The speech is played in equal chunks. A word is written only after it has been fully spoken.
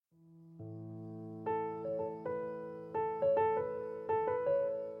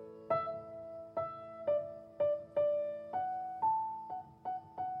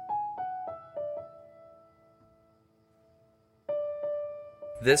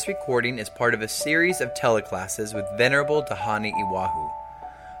This recording is part of a series of teleclasses with Venerable Dhyani Ywahoo.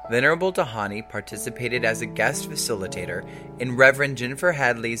 Venerable Dhyani participated as a guest facilitator in Reverend Jennifer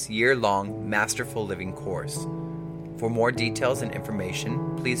Hadley's year-long Masterful Living course. For more details and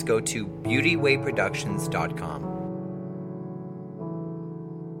information, please go to beautywayproductions.com.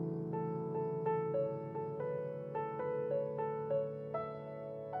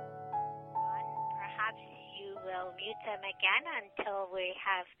 Perhaps you will mute them again until we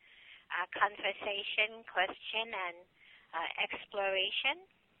have a conversation, question, and exploration.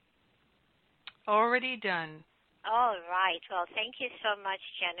 Already done. All right. Well, thank you so much,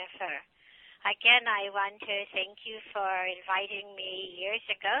 Jennifer. Again, I want to thank you for inviting me years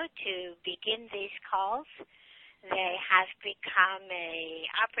ago to begin these calls. They have become an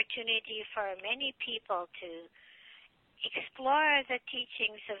opportunity for many people to explore the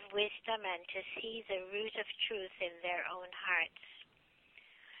teachings of wisdom and to see the root of truth in their own hearts.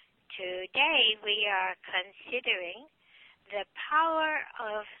 Today, we are considering the power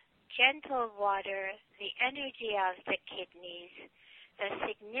of gentle water, the energy of the kidneys, the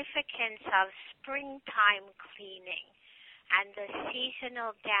significance of springtime cleaning, and the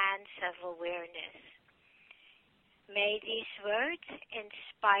seasonal dance of awareness. May these words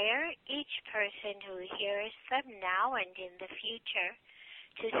inspire each person who hears them now and in the future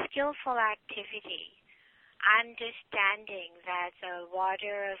to skillful activity, understanding that the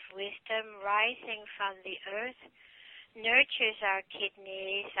water of wisdom rising from the earth nurtures our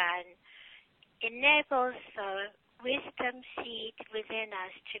kidneys and enables the wisdom seed within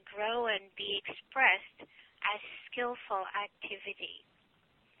us to grow and be expressed as skillful activity.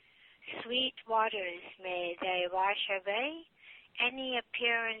 Sweet waters, may they wash away any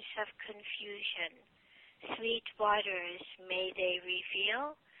appearance of confusion. Sweet waters, may they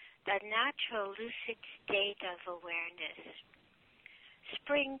reveal the natural lucid state of awareness.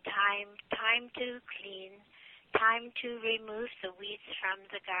 Springtime, time to clean, time to remove the weeds from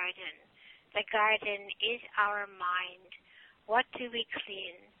the garden. The garden is our mind. What do we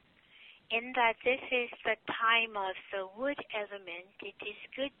clean? In that this is the time of the wood element, it is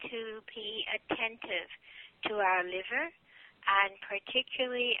good to be attentive to our liver and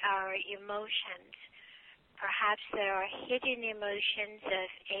particularly our emotions. Perhaps there are hidden emotions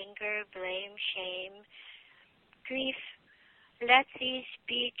of anger, blame, shame, grief. Let these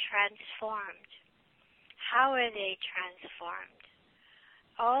be transformed. How are they transformed?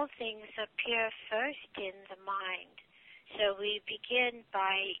 All things appear first in the mind. So we begin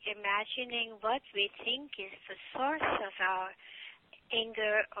by imagining what we think is the source of our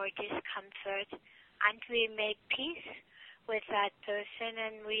anger or discomfort, and we make peace with that person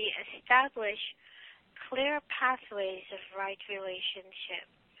and we establish clear pathways of right relationship.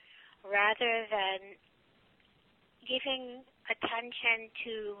 Rather than giving attention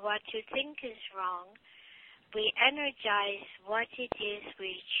to what you think is wrong, we energize what it is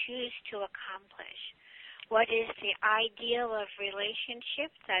we choose to accomplish. What is the ideal of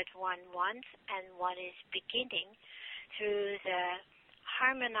relationship that one wants and one is beginning through the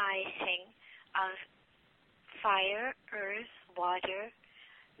harmonizing of fire, earth, water,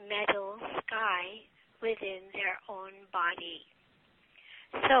 metal, sky within their own body.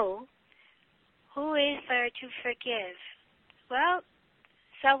 So, who is there to forgive? Well,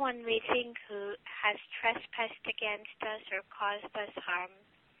 someone we think who has trespassed against us or caused us harm.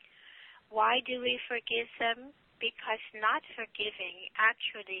 Why do we forgive them? Because not forgiving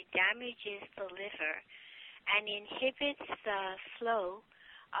actually damages the liver and inhibits the flow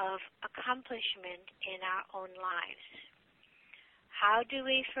of accomplishment in our own lives. How do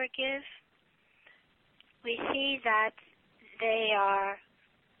we forgive? We see that they are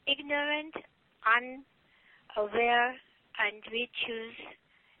ignorant, unaware, and we choose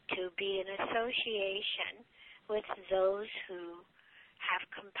to be in association with those who have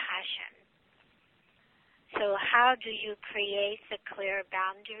compassion. So how do you create the clear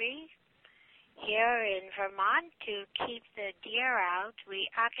boundary? Here in Vermont, to keep the deer out,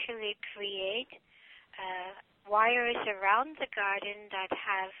 we actually create wires around the garden that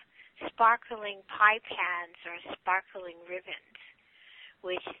have sparkling pie pans or sparkling ribbons,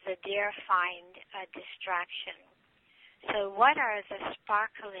 which the deer find a distraction. So what are the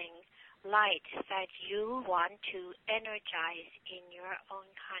sparkling lights that you want to energize in your own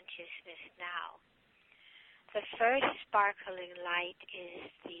consciousness now? The first sparkling light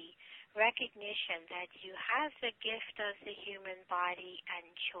is the recognition that you have the gift of the human body and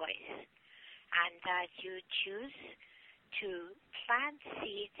choice, and that you choose to plant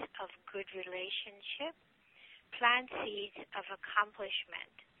seeds of good relationship, plant seeds of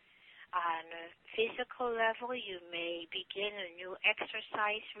accomplishment. On a physical level, you may begin a new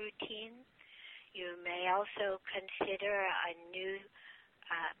exercise routine. You may also consider a new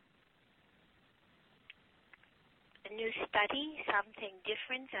study, something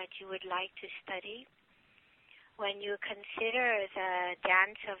different that you would like to study. When you consider the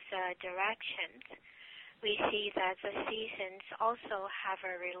dance of the directions, we see that the seasons also have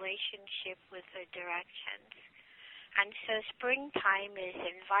a relationship with the directions. And so springtime is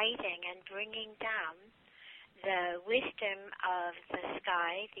inviting and bringing down the wisdom of the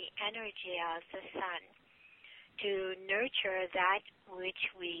sky, the energy of the sun, to nurture that which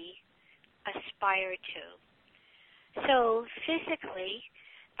we aspire to. So physically,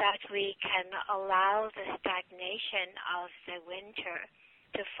 that we can allow the stagnation of the winter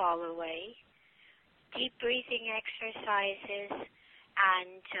to fall away. Deep breathing exercises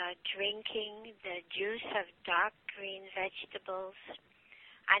and drinking the juice of dark green vegetables,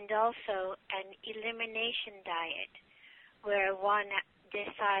 and also an elimination diet where one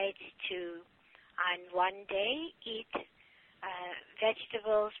decides to, on one day, eat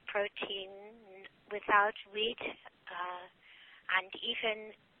vegetables, protein, without wheat, and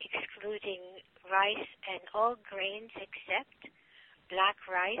even excluding rice and all grains except black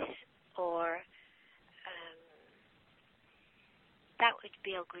rice, or that would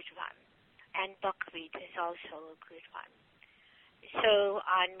be a good one. And buckwheat is also a good one. So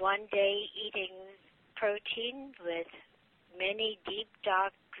on one day, eating protein with many deep,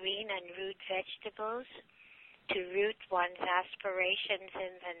 dark green and root vegetables to root one's aspirations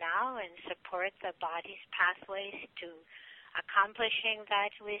in the now and support the body's pathways to accomplishing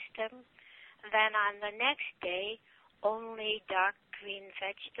that wisdom. Then on the next day, only dark green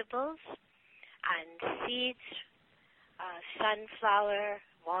vegetables and seeds, sunflower,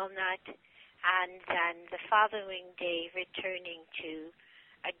 walnut, and then the following day returning to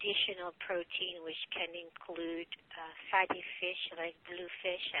additional protein, which can include fatty fish like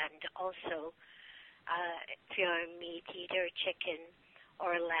bluefish, and also if you're a meat eater, chicken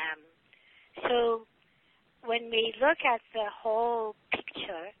or lamb. So when we look at the whole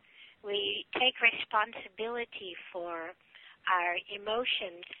picture, we take responsibility for our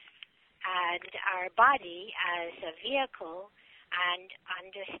emotions and our body as a vehicle, and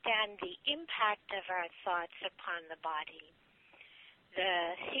understand the impact of our thoughts upon the body.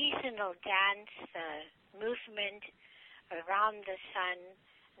 The seasonal dance, the movement around the sun,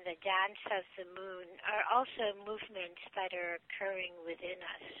 the dance of the moon are also movements that are occurring within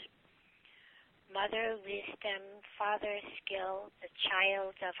us. Mother wisdom, father skill, the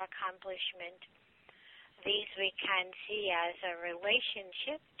child of accomplishment. These we can see as a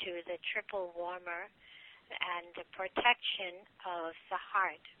relationship to the triple warmer and the protection of the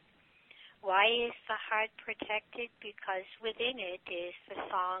heart. Why is the heart protected? Because within it is the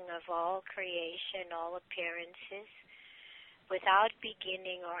song of all creation, all appearances, without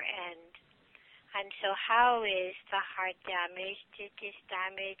beginning or end. And so how is the heart damaged? It is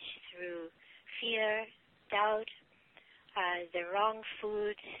damaged through fear, doubt, the wrong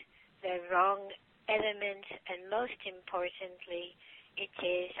foods, the wrong elements, and most importantly, it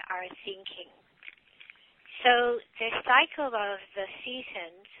is our thinking. So the cycle of the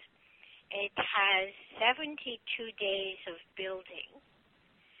seasons, it has 72 days of building.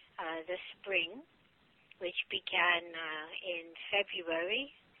 The spring, which began in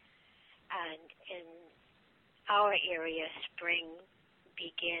February, and in our area, spring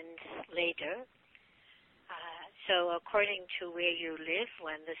begins later. So according to where you live,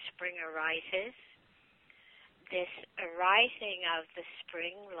 when the spring arises, this arising of the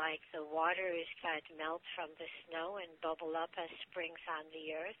spring, like the waters that melt from the snow and bubble up as springs on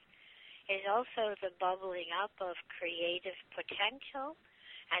the earth, is also the bubbling up of creative potential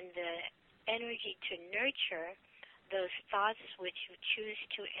and the energy to nurture those thoughts which you choose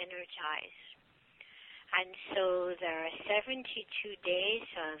to energize. And so there are 72 days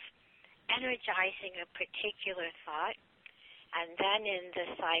of energizing a particular thought, and then in the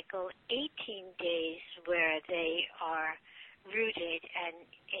cycle, 18 days where they are rooted and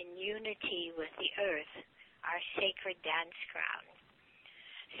in unity with the earth, our sacred dance ground.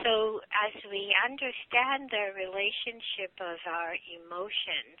 So as we understand the relationship of our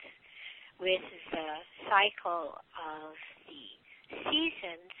emotions with the cycle of the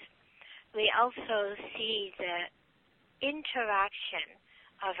seasons, we also see the interaction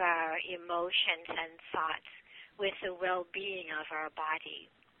of our emotions and thoughts with the well-being of our body.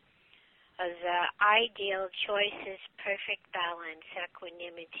 The ideal choice is perfect balance,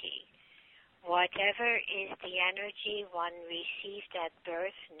 equanimity. Whatever is the energy one received at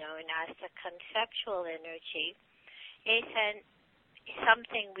birth, known as the conceptual energy, is an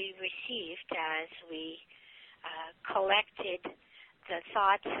something we received as we collected the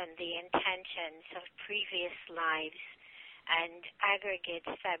thoughts and the intentions of previous lives and aggregates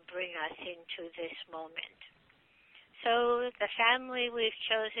that bring us into this moment. So the family we've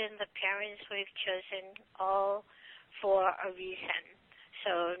chosen, the parents we've chosen, all for a reason.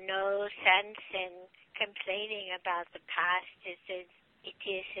 So no sense in complaining about the past. It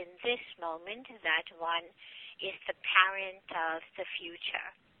is in this moment that one is the parent of the future.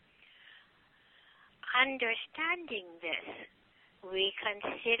 Understanding this, we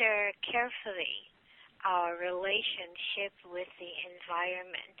consider carefully our relationship with the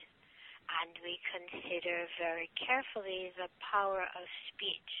environment, and we consider very carefully the power of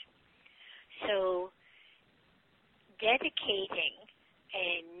speech. So, dedicating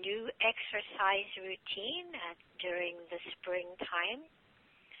a new exercise routine during the springtime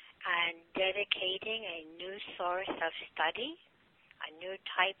and dedicating a new source of study, a new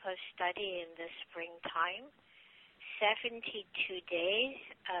type of study in the springtime, 72 days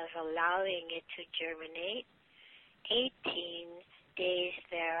of allowing it to germinate, 18 days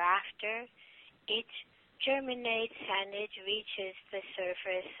thereafter, it germinates and it reaches the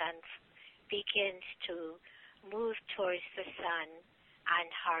surface and begins to move towards the sun and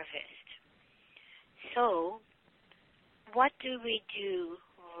harvest. So, what do we do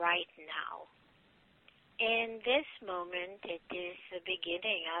right now? In this moment, it is the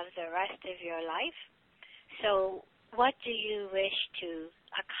beginning of the rest of your life. So, what do you wish to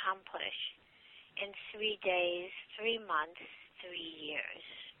accomplish in 3 days, 3 months, 3 years?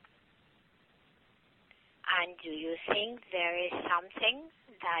 And do you think there is something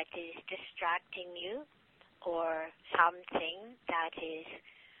that is distracting you or something that is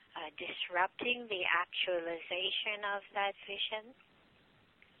disrupting the actualization of that vision?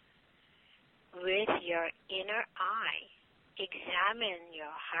 With your inner eye, examine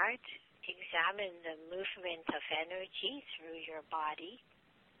your heart, examine the movement of energy through your body.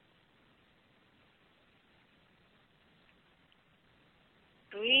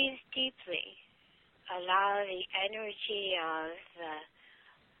 Breathe deeply. Allow the energy of the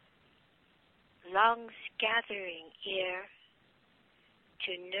lungs gathering air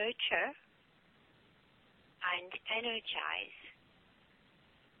to nurture and energize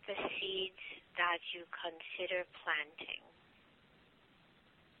the seeds that you consider planting.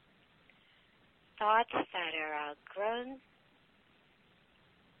 Thoughts that are outgrown,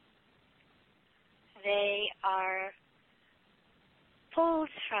 they are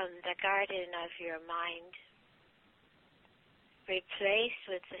pulled from the garden of your mind, replaced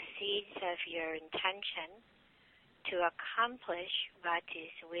with the seeds of your intention to accomplish what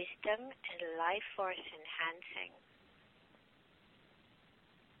is wisdom and life force enhancing.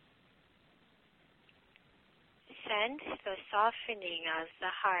 Sense the softening of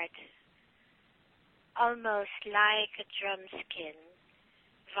the heart, almost like a drum skin,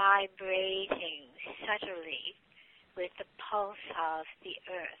 vibrating subtly with the pulse of the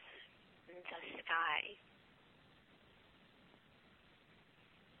earth and the sky.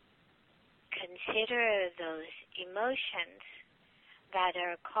 Consider those emotions that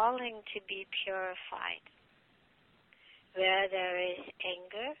are calling to be purified. Where there is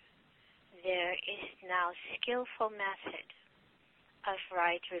anger, there is now skillful method of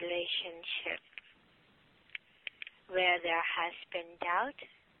right relationship. Where there has been doubt,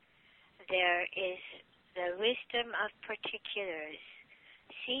 there is the wisdom of particulars,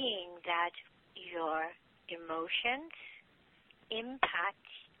 seeing that your emotions impact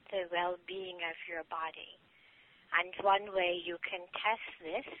the well-being of your body. And one way you can test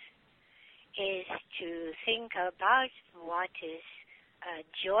this is to think about what is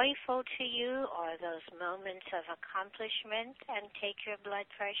joyful to you or those moments of accomplishment and take your blood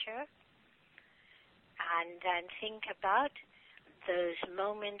pressure. And then think about those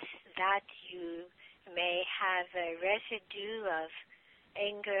moments that you may have a residue of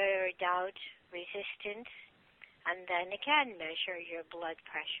anger, doubt, resistance, and then again measure your blood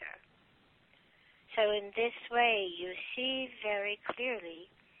pressure. So in this way, you see very clearly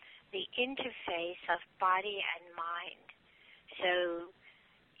the interface of body and mind. So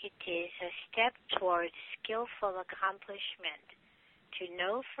it is a step towards skillful accomplishment to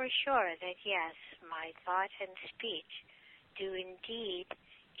know for sure that yes, my thought and speech do indeed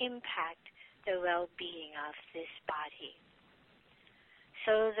impact the well-being of this body.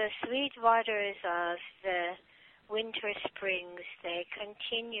 So the sweet waters of the winter springs, they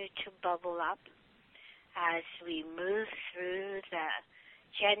continue to bubble up as we move through the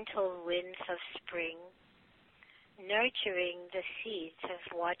gentle winds of spring, nurturing the seeds of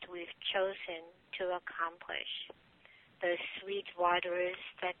what we've chosen to accomplish. the sweet waters,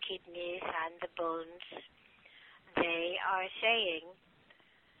 the kidneys, and the bones, they are saying,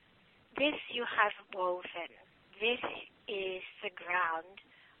 this you have woven. This is the ground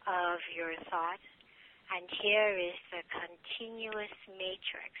of your thought, and here is the continuous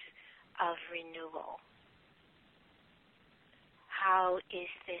matrix of renewal. How is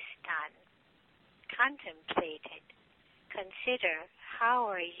this done? Contemplate it. Consider, how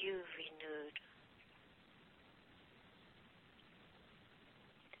are you renewed?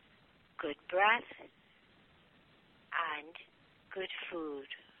 Good breath and good food.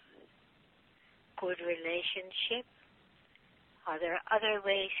 Good relationship. Are there other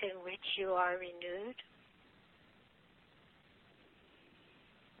ways in which you are renewed?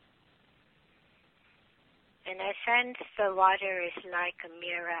 In a sense, the water is like a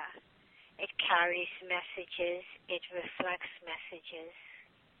mirror. It carries messages. It reflects messages.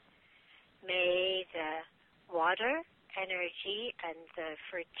 May the water, energy, and the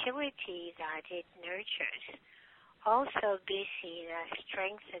fertility that it nurtures also be seen as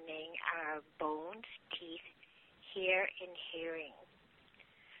strengthening our bones, teeth, hear, and hearing.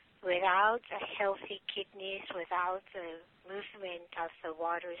 Without the healthy kidneys, without the movement of the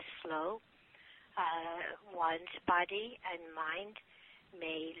water's flow, one's body and mind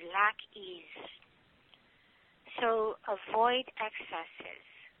may lack ease. So avoid excesses.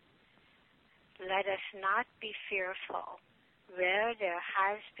 Let us not be fearful. Where there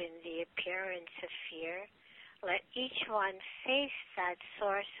has been the appearance of fear, let each one face that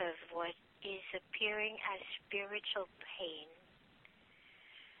source of what is appearing as spiritual pain.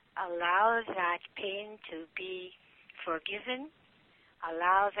 Allow that pain to be forgiven.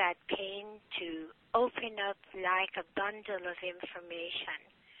 Allow that pain to open up like a bundle of information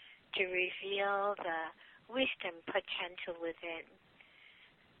to reveal the wisdom potential within.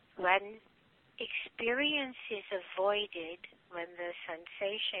 When experience is avoided, when the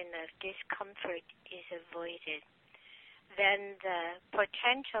sensation of discomfort is avoided, then the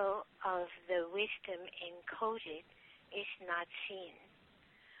potential of the wisdom encoded is not seen.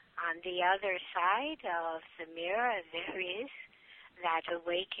 On the other side of the mirror, there is that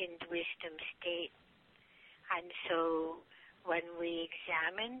awakened wisdom state. And so when we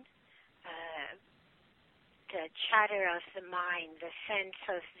examine the chatter of the mind, the sense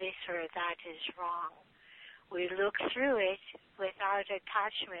of this or that is wrong, we look through it without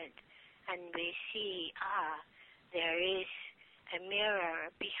attachment and we see, there is a mirror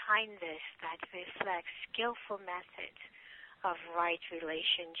behind this that reflects skillful methods of right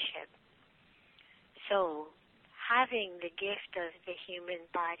relationship. So, having the gift of the human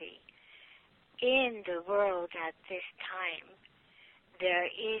body in the world at this time, there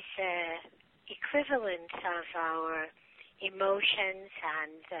is an equivalence of our emotions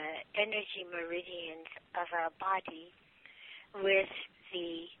and the energy meridians of our body with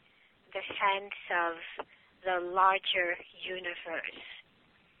the sense of the larger universe.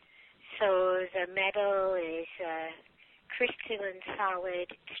 So the metal is crystalline solid,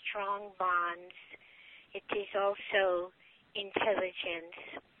 strong bonds. It is also intelligence,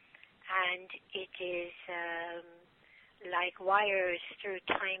 and it is like wires through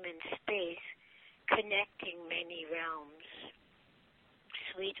time and space connecting many realms.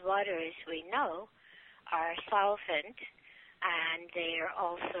 Sweet waters, we know, are solvent, and they are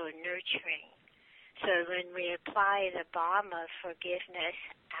also nurturing. So when we apply the balm of forgiveness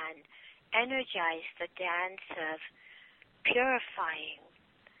and energize the dance of purifying,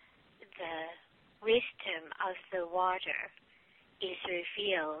 the wisdom of the water is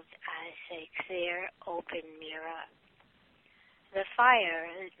revealed as a clear, open mirror. The fire,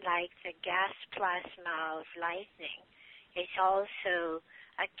 like the gas plasma of lightning, is also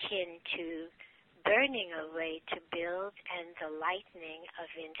akin to burning away to build and the lightning of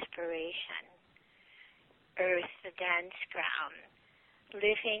inspiration. Earth, the dance ground,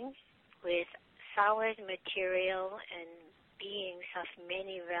 living with solid material and beings of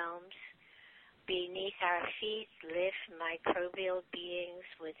many realms. Beneath our feet live microbial beings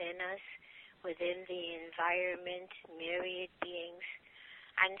within us, within the environment, myriad beings.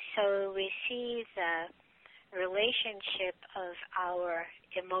 And so we see the relationship of our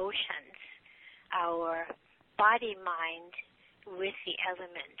emotions, our body-mind with the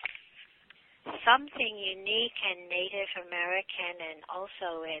elements. Something unique in Native American and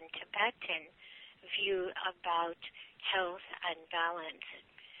also in Tibetan view about health and balance.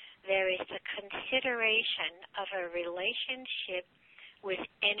 There is a consideration of a relationship with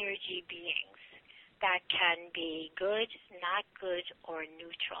energy beings that can be good, not good, or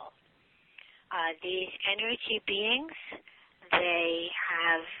neutral. These energy beings, they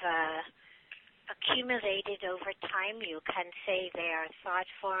have accumulated over time. You can say they are thought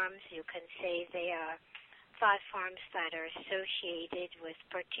forms. You can say they are thought forms that are associated with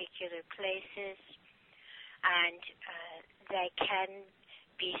particular places, and they can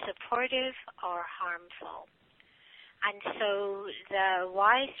be supportive or harmful. And so the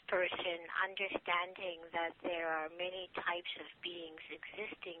wise person, understanding that there are many types of beings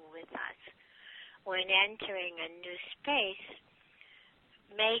existing with us, when entering a new space,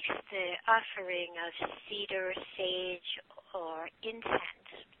 makes the offering of cedar, sage, or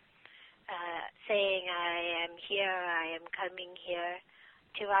incense, saying, I am here, I am coming here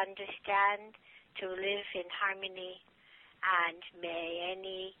to understand, to live in harmony, and may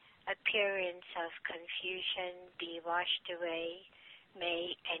any appearance of confusion be washed away.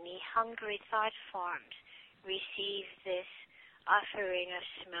 May any hungry thought forms receive this offering of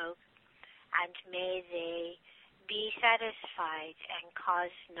smoke, and may they be satisfied and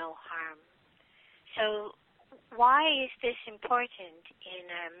cause no harm. So why is this important in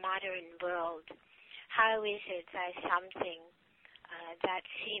a modern world? How is it that something that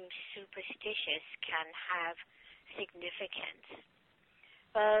seems superstitious can have significance?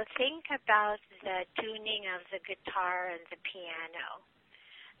 Well, think about the tuning of the guitar and the piano.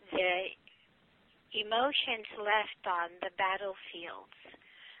 The emotions left on the battlefields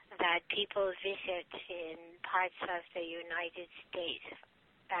that people visit in parts of the United States,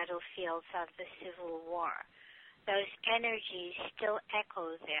 battlefields of the Civil War, those energies still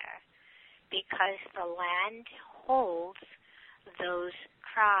echo there because the land holds those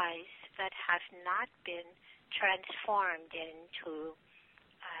cries that have not been transformed into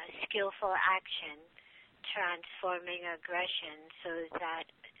skillful action, transforming aggression so that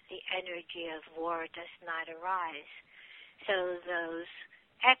the energy of war does not arise. So those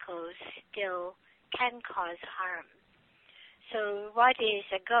echoes still can cause harm. So what is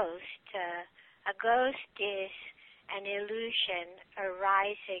a ghost? A ghost is an illusion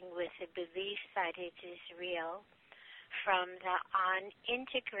arising with the belief that it is real from the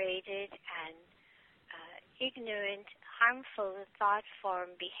unintegrated and ignorant, harmful thought form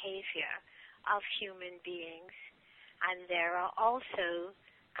behavior of human beings. And there are also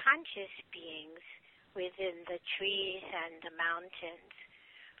conscious beings within the trees and the mountains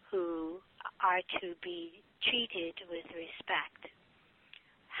who are to be treated with respect.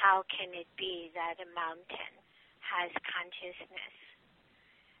 How can it be that a mountain has consciousness?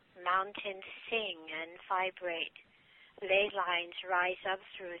 Mountains sing and vibrate. Ley lines rise up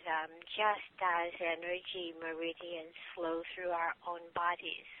through them just as energy meridians flow through our own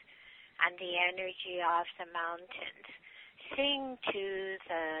bodies. And the energy of the mountains sing to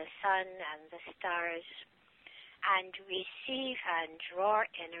the sun and the stars and receive and draw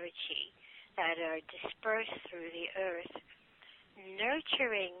energy that are dispersed through the earth,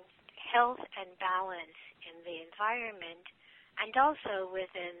 nurturing health and balance in the environment and also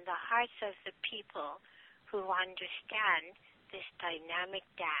within the hearts of the people who understand this dynamic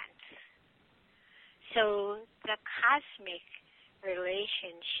dance. So the cosmic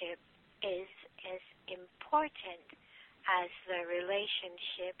relationship is as important as the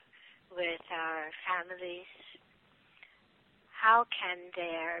relationship with our families. How can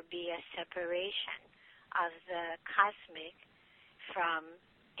there be a separation of the cosmic from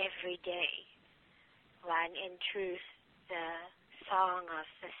everyday, when in truth the song of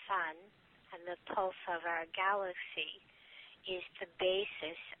the sun and the pulse of our galaxy is the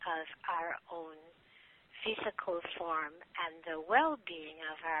basis of our own physical form, and the well-being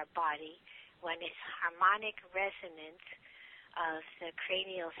of our body when its harmonic resonance of the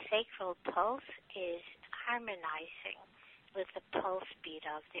cranial sacral pulse is harmonizing with the pulse beat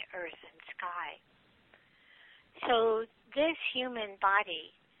of the earth and sky. So this human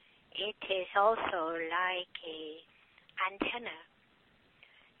body, it is also like an antenna,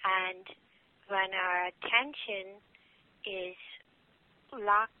 and when our attention is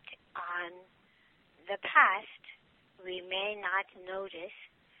locked on the past, we may not notice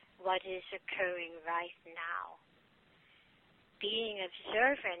what is occurring right now. Being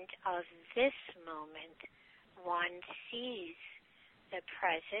observant of this moment, one sees the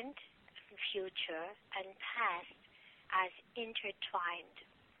present, future, and past as intertwined.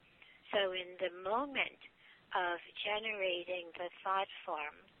 So in the moment of generating the thought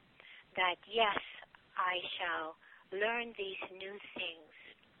form that, yes, I shall learn these new things,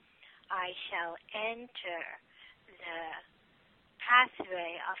 I shall enter the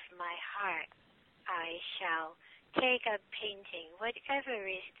pathway of my heart, I shall take up painting, whatever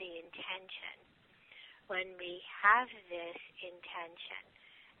is the intention. When we have this intention,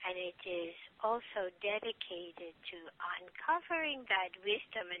 and it is also dedicated to uncovering that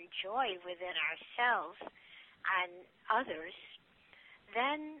wisdom and joy within ourselves and others,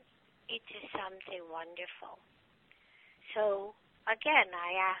 then it is something wonderful. So, again,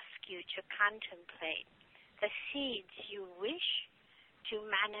 I ask you to contemplate the seeds you wish to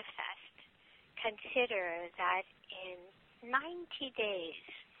manifest. Consider that in 90 days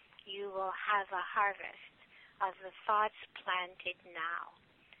you will have a harvest of the thoughts planted now.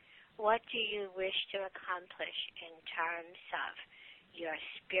 What do you wish to accomplish in terms of your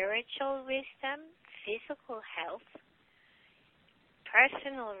spiritual wisdom, physical health,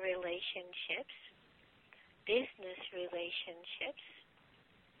 personal relationships, business relationships,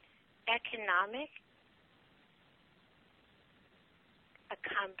 economic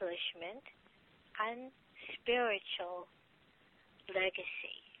accomplishment, and spiritual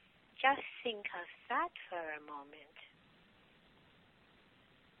legacy? Just think of that for a moment.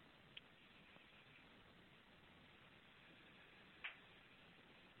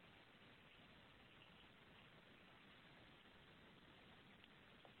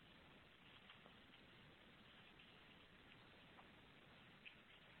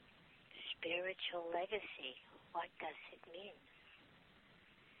 Spiritual legacy, what does it mean?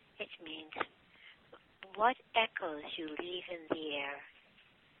 It means what echoes you leave in the air,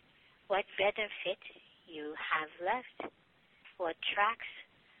 what benefit you have left, what tracks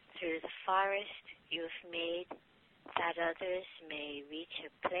through the forest you've made that others may reach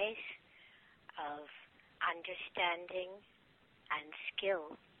a place of understanding and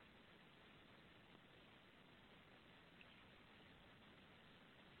skill.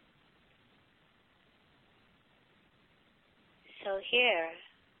 So here,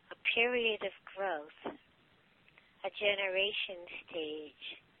 a period of growth, a generation stage,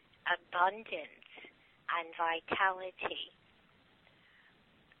 abundance and vitality,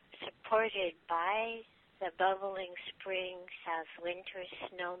 supported by the bubbling springs of winter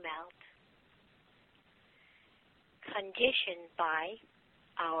snowmelt, conditioned by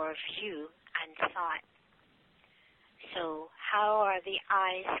our view and thought. So how are the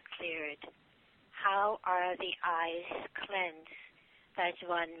eyes cleared? How are the eyes cleansed that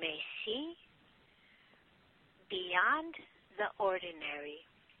one may see beyond the ordinary?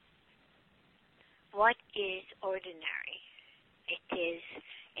 What is ordinary? It is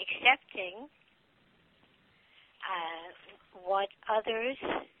accepting what others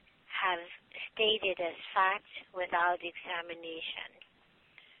have stated as fact without examination.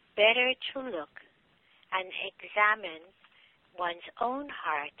 Better to look and examine one's own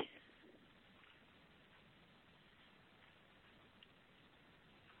heart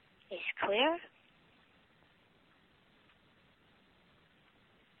is clear?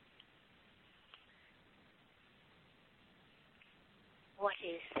 What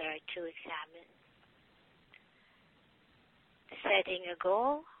is there to examine? Setting a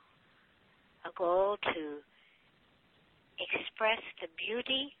goal to express the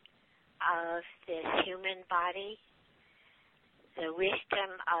beauty of this human body, the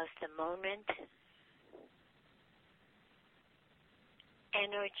wisdom of the moment,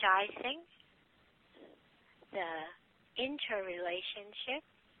 energizing the interrelationship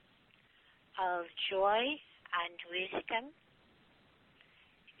of joy and wisdom,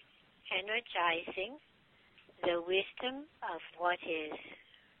 energizing the wisdom of what is.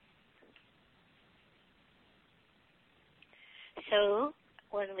 So,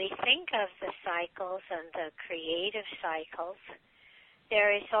 when we think of the cycles and the creative cycles,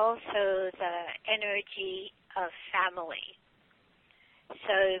 there is also the energy of family.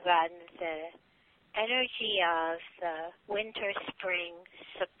 So when the energy of the winter-spring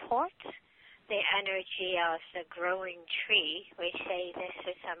supports the energy of the growing tree, we say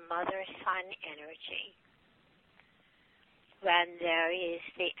this is a mother-son energy. When there is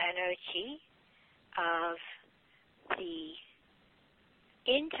the energy of the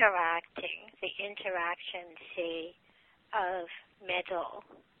interaction, say, of metal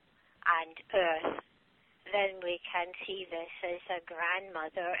and earth, then we can see this as a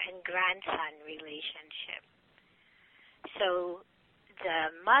grandmother and grandson relationship. So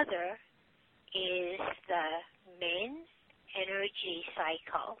the mother is the main energy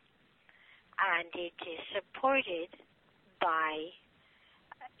cycle, and it is supported by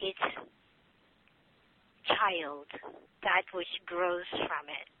its child, that which grows from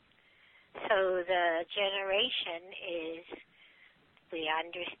it. So the generation is, we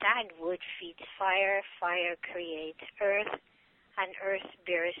understand, wood feeds fire, fire creates earth, and earth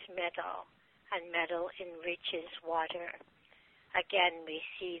bears metal, and metal enriches water. Again, we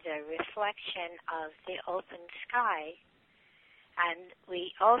see the reflection of the open sky And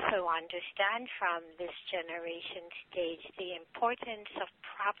we also understand from this generation stage the importance of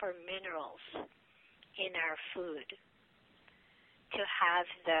proper minerals in our food, to have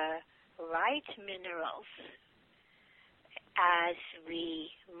the right minerals as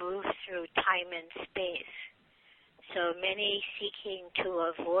we move through time and space. So many seeking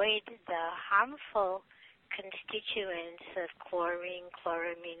to avoid the harmful constituents of chlorine,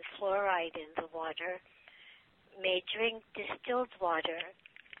 chloramine, fluoride in the water may drink distilled water,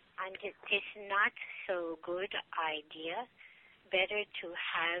 and it is not so good idea. Better to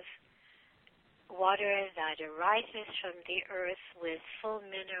have water that arises from the earth with full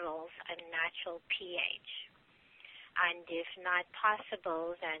minerals and natural pH. And if not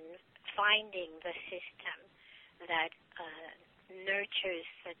possible, then finding the system that nurtures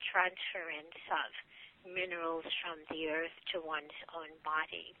the transference of minerals from the earth to one's own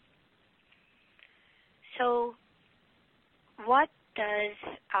body. So what does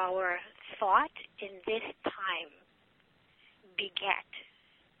our thought in this time beget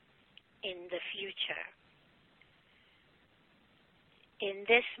in the future? In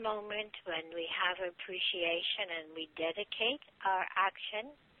this moment when we have appreciation and we dedicate our action,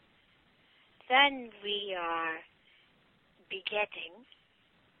 then we are begetting,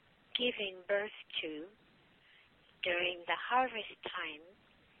 giving birth to, during the harvest time,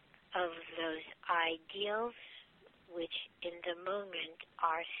 of those ideals which in the moment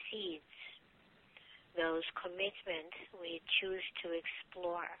are seeds, those commitments we choose to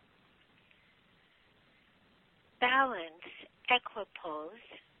explore. Balance, equipoise,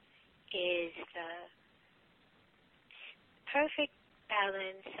 is the perfect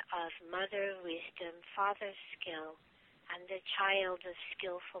balance of mother wisdom, father skill, and the child of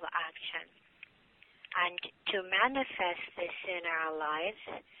skillful action. And to manifest this in our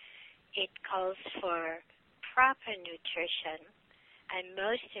lives, it calls for proper nutrition and,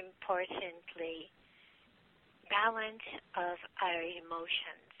 most importantly, balance of our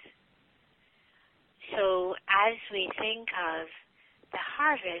emotions. So as we think of the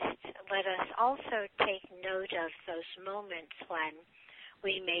harvest, let us also take note of those moments when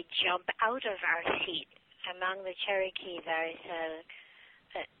we may jump out of our seat. Among the Cherokee, there is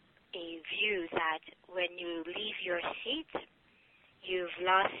a view that when you leave your seat, you've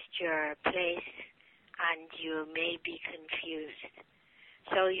lost your place and you may be confused.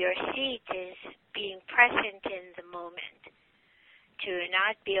 So your seat is being present in the moment, to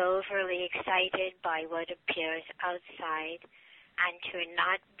not be overly excited by what appears outside, and to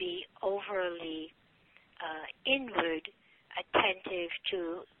not be overly inward, attentive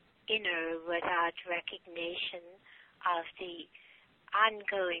to inner without recognition of the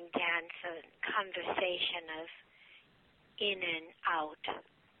ongoing dance and conversation of in and out.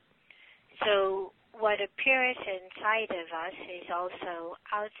 So what appears inside of us is also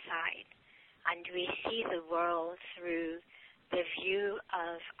outside, and we see the world through the view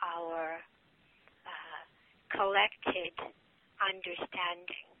of our collected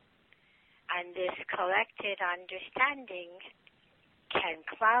understanding. And this collected understanding can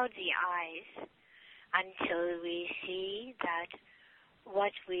cloud the eyes until we see that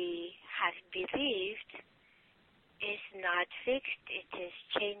what we have believed is not fixed, it is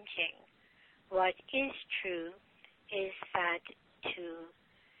changing. What is true is that to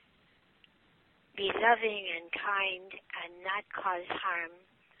be loving and kind and not cause harm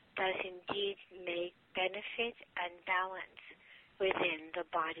does indeed make benefit and balance within the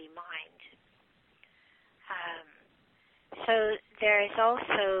body-mind. So there is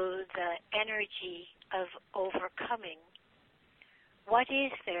also the energy of overcoming. What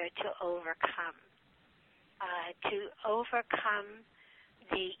is there to overcome? To overcome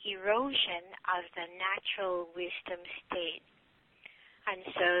the erosion of the natural wisdom state. And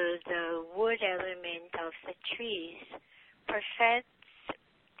so the wood element of the trees perfects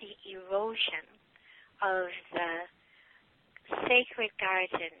the erosion of the sacred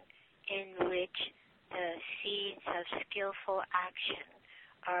garden in which the seeds of skillful action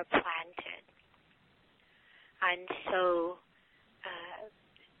are planted. And so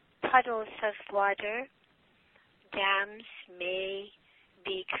puddles of water, dams may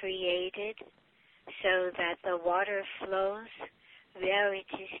be created so that the water flows where it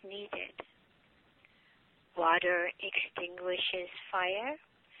is needed. Water extinguishes fire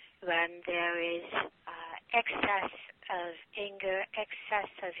when there is excess of anger,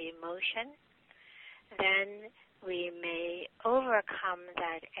 excess of emotion. Then we may overcome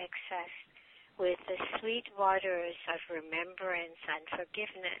that excess with the sweet waters of remembrance and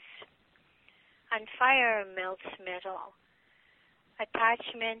forgiveness. And fire melts metal.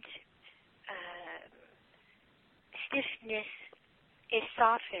 Attachment, stiffness is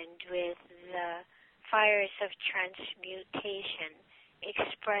softened with the fires of transmutation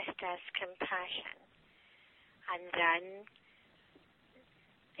expressed as compassion. And then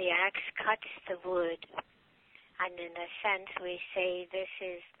the axe cuts the wood, and in a sense we say this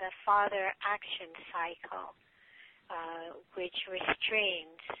is the father action cycle, which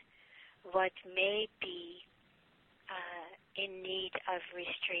restrains what may be in need of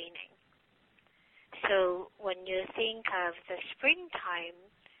restraining. So when you think of the springtime,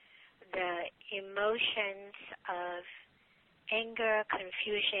 the emotions of anger,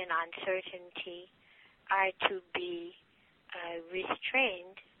 confusion, uncertainty are to be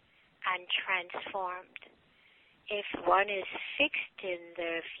restrained and transformed. If one is fixed in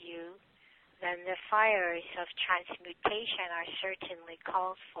their view, then the fires of transmutation are certainly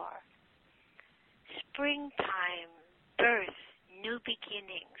called for. Springtime, birth, new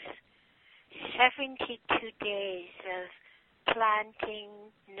beginnings, 72 days of planting,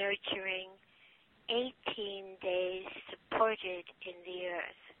 nurturing, 18 days supported in the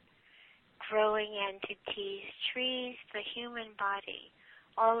earth, growing entities, trees, the human body,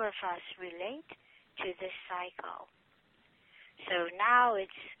 all of us relate to this cycle. So now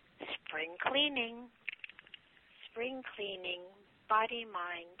it's spring cleaning, body,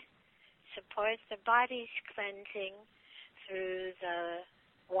 mind, supports the body's cleansing through the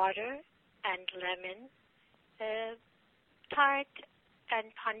water and lemon, the tart and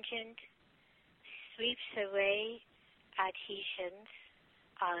pungent, sweeps away adhesions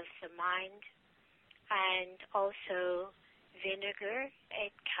of the mind, and also vinegar,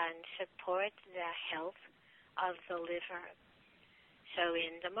 it can support the health of the liver. So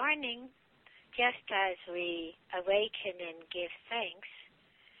in the morning, just as we awaken and give thanks,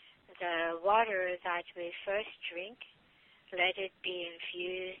 the water that we first drink, let it be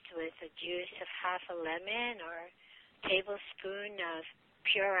infused with the juice of half a lemon or a tablespoon of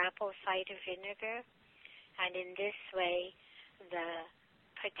pure apple cider vinegar. And in this way, the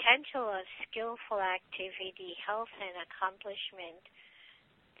potential of skillful activity, health, and accomplishment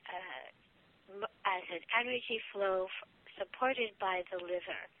as an energy flow supported by the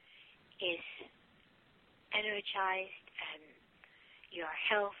liver is energized and your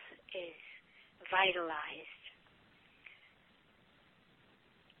health is vitalized.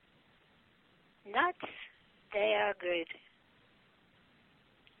 Nuts, they are good,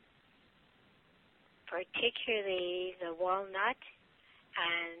 particularly the walnut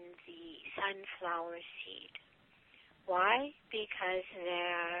and the sunflower seed. Why? Because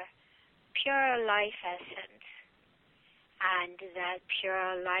they're pure life essence, and that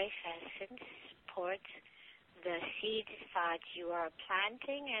pure life essence supports the seeds that you are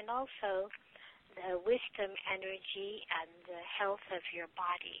planting and also the wisdom energy and the health of your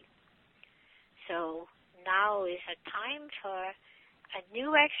body. So now is a time for a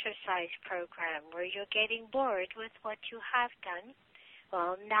new exercise program where you're getting bored with what you have done.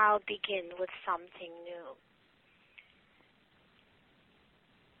 Well, now begin with something new.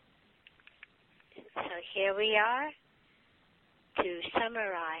 So here we are to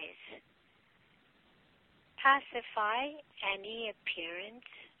summarize. Pacify any appearance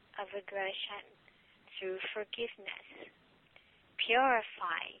of aggression through forgiveness.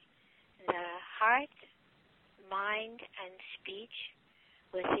 Purify the heart, mind, and speech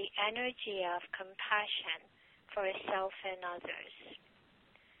with the energy of compassion for self and others.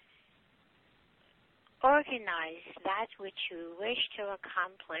 Organize that which you wish to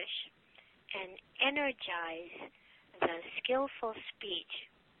accomplish and energize the skillful speech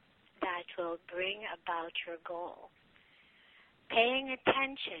that will bring about your goal. Paying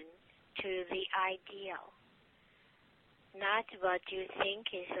attention to the ideal, not what you think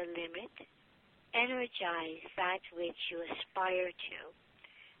is a limit. Energize that which you aspire to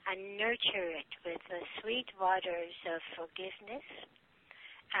and nurture it with the sweet waters of forgiveness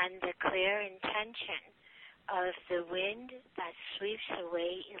and the clear intention of the wind that sweeps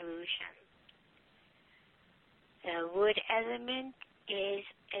away illusion. The wood element is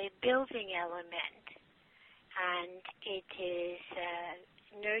a building element, and it is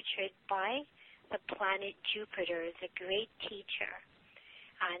nurtured by the planet Jupiter, the great teacher,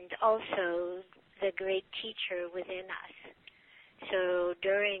 and also the great teacher within us. So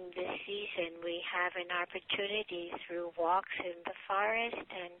during this season, we have an opportunity through walks in the forest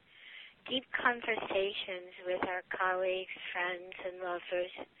and deep conversations with our colleagues, friends, and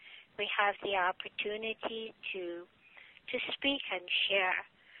lovers. We have the opportunity to speak and share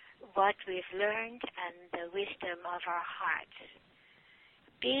what we've learned and the wisdom of our hearts.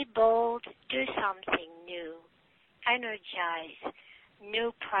 Be bold, do something new, energize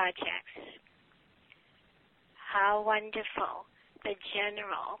new projects. How wonderful the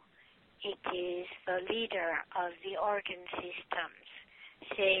general. It is the leader of the organ systems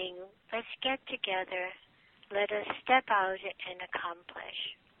saying, let's get together, let us step out and accomplish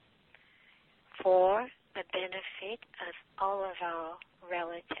for the benefit of all of our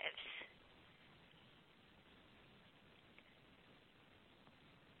relatives.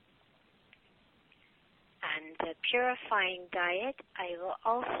 And the purifying diet I will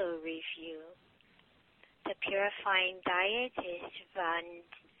also review. The purifying diet is on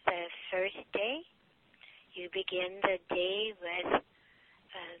the first day. You begin the day with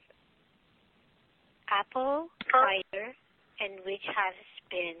apple cider, in which has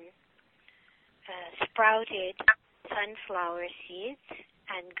been sprouted sunflower seeds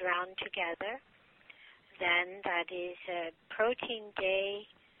and ground together. Then that is a protein day,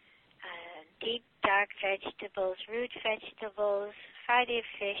 deep dark vegetables, root vegetables, fatty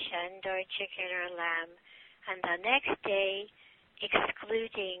fish and or chicken or lamb. And the next day,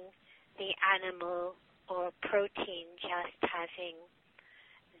 excluding the animal or protein, just having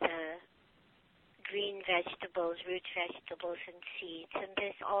the green vegetables, root vegetables, and seeds. And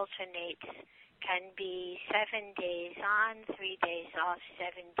this alternates, can be 7 days on, 3 days off,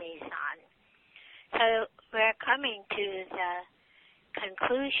 7 days on. So we're coming to the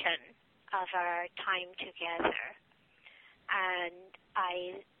conclusion of our time together. And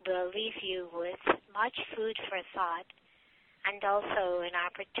I will leave you with much food for thought and also an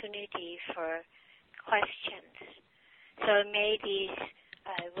opportunity for questions. So may these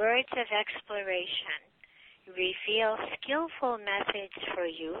words of exploration reveal skillful methods for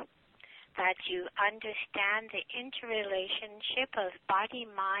you, that you understand the interrelationship of body,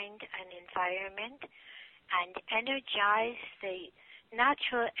 mind, and environment, and energize the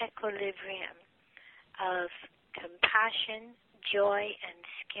natural equilibrium of compassion, joy, and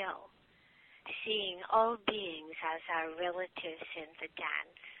skill, seeing all beings as our relatives in the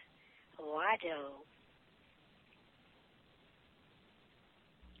dance. Wado.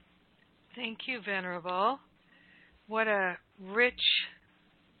 Thank you, Venerable. What a rich,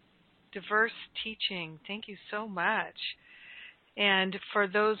 diverse teaching. Thank you so much. And for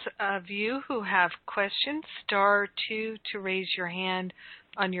those of you who have questions, *2 to raise your hand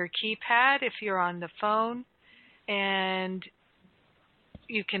on your keypad if you're on the phone. And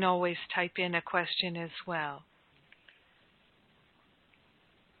you can always type in a question as well.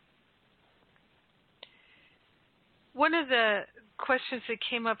 One of the questions that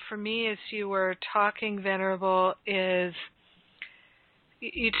came up for me as you were talking, Venerable, is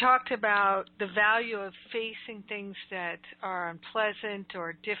you talked about the value of facing things that are unpleasant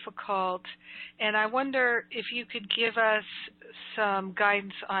or difficult, and I wonder if you could give us some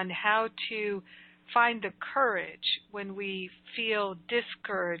guidance on how to find the courage when we feel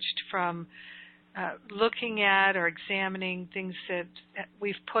discouraged from looking at or examining things that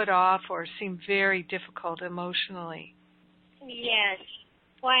we've put off or seem very difficult emotionally. Yes.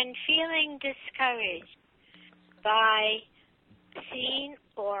 When feeling discouraged by seen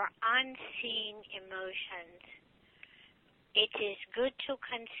or unseen emotions, it is good to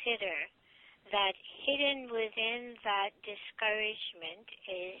consider that hidden within that discouragement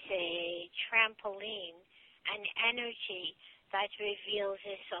is a trampoline, an energy that reveals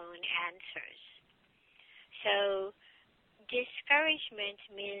its own answers. So discouragement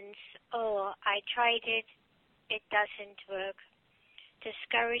means, oh, I tried it, it doesn't work.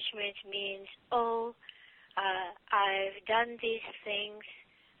 Discouragement means, oh, I've done these things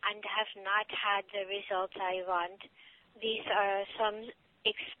and have not had the result I want. These are some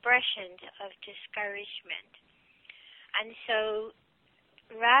expressions of discouragement. And so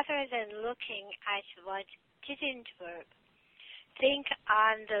rather than looking at what didn't work, think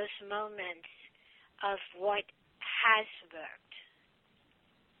on those moments of what has worked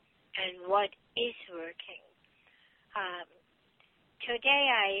and what is working. Today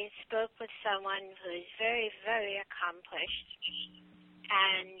I spoke with someone who is very, very accomplished,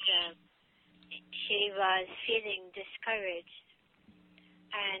 and she was feeling discouraged,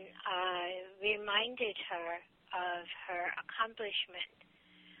 and I reminded her of her accomplishment,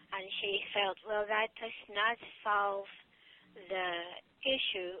 and she felt, well, that does not solve the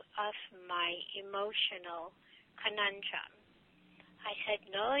issue of my emotional conundrum. I said,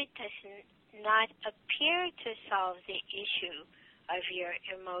 no, it does not appear to solve the issue of your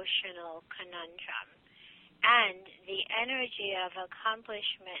emotional conundrum. And the energy of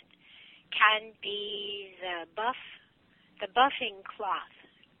accomplishment can be the buffing cloth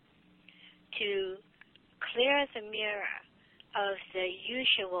to clear the mirror of the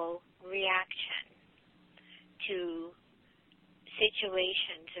usual reaction to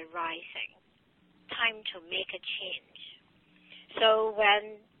situations arising. Time to make a change. So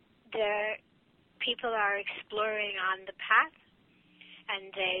when the people are exploring on the path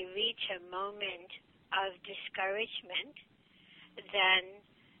and they reach a moment of discouragement, then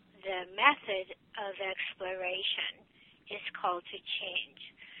the method of exploration is called to change.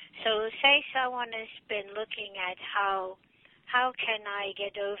 So say someone has been looking at how can I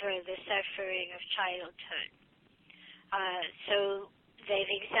get over the suffering of childhood. So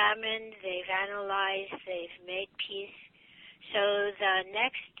they've examined, they've analyzed, they've made peace. So the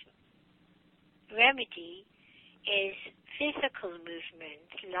next remedy is physical movement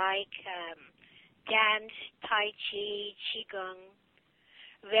like dance, tai chi, qigong,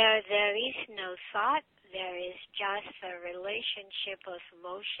 where there is no thought, there is just a relationship of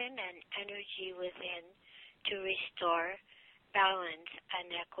motion and energy within to restore balance and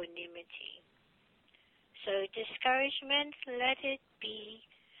equanimity. So discouragement, let it be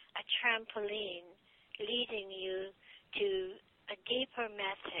a trampoline leading you to a deeper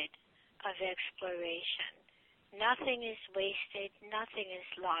method of exploration. Nothing is wasted, nothing is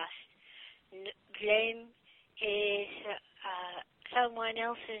lost. Blame is someone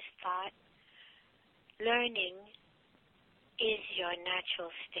else's thought. Learning is your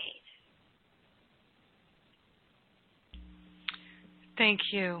natural state. Thank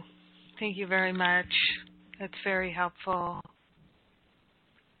you. Thank you very much. That's very helpful.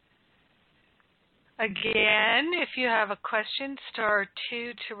 Again, if you have a question, star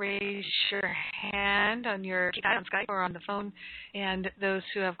 2 to raise your hand on your keypad on Skype or on the phone. And those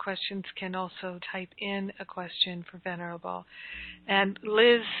who have questions can also type in a question for Venerable. And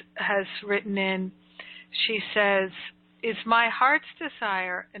Liz has written in, she says, is my heart's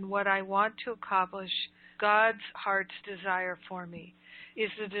desire and what I want to accomplish God's heart's desire for me?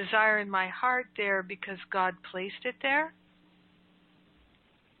 Is the desire in my heart there because God placed it there?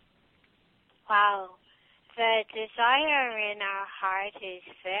 Wow. The desire in our heart is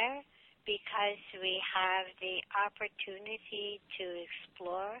there because we have the opportunity to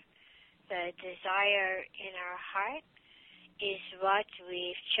explore. The desire in our heart is what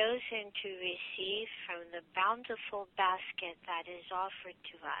we've chosen to receive from the bountiful basket that is offered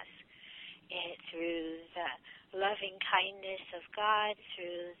to us through the loving kindness of God,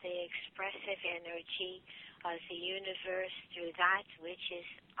 through the expressive energy of the universe, through that which is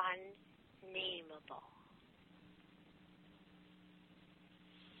unnameable.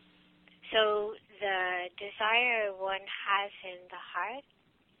 So the desire one has in the heart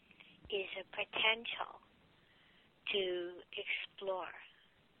is a potential to explore.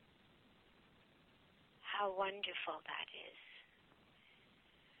 How wonderful that is.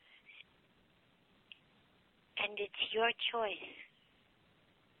 And it's your choice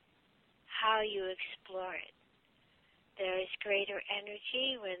how you explore it. There is greater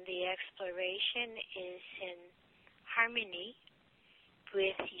energy when the exploration is in harmony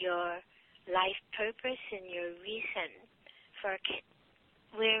with your life purpose and your reason for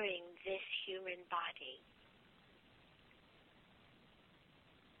wearing this human body.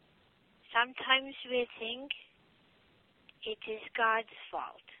 Sometimes we think it is God's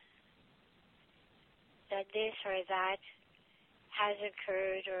fault that this or that has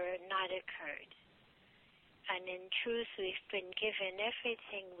occurred or not occurred. And in truth, we've been given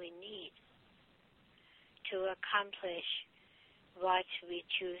everything we need to accomplish what we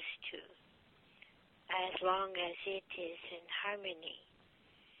choose to, as long as it is in harmony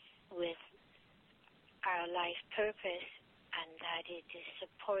with our life purpose and that it is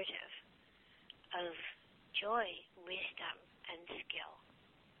supportive of joy, wisdom, and skill.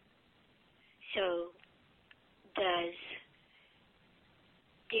 So,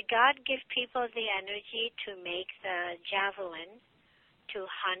 did God give people the energy to make the javelin to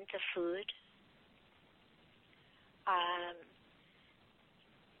hunt the food?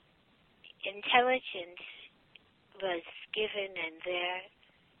 Intelligence was given and there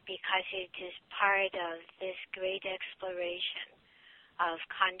because it is part of this great exploration of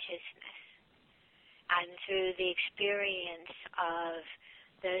consciousness. And through the experience of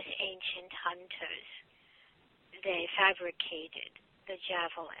those ancient hunters, they fabricated the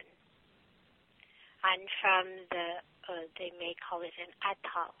javelin. And from they may call it an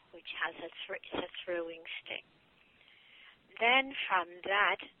attal, which has a throwing stick. Then from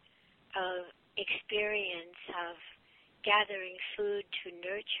that experience of gathering food to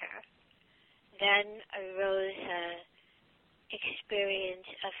nurture, then arose an experience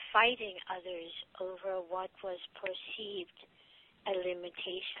of fighting others over what was perceived a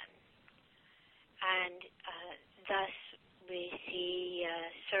limitation. And thus we see a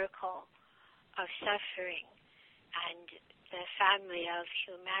circle of suffering, and the family of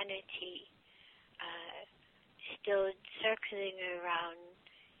humanity still circling around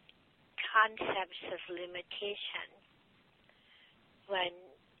concepts of limitation, when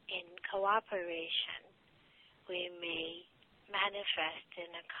in cooperation we may manifest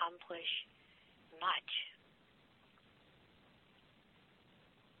and accomplish much.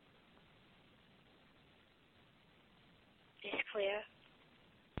 Is clear?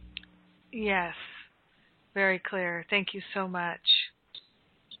 Yes, very clear. Thank you so much.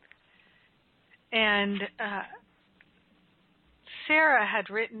 And Sarah had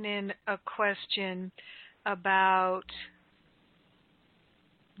written in a question about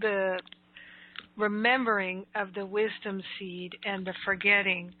the remembering of the wisdom seed and the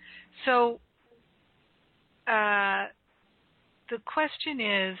forgetting. So the question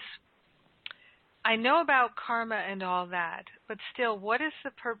is, I know about karma and all that, but still, what is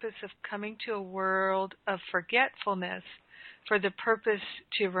the purpose of coming to a world of forgetfulness for the purpose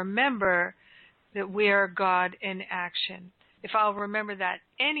to remember that we are God in action? If I'll remember that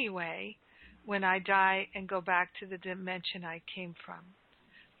anyway when I die and go back to the dimension I came from.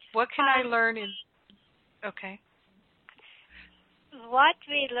 What can I learn in... Okay. What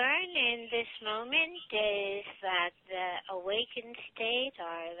we learn in this moment is that the awakened state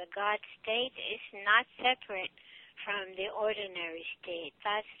or the God state is not separate from the ordinary state.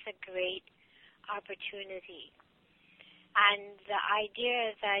 That's the great opportunity. And the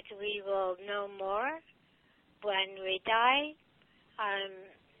idea that we will know more when we die,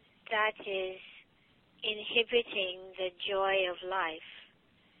 that is inhibiting the joy of life.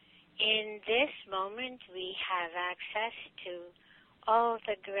 In this moment, we have access to all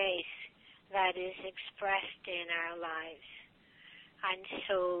the grace that is expressed in our lives. And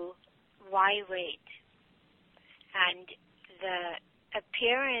so, why wait? And the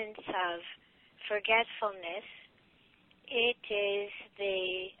appearance of forgetfulness, it is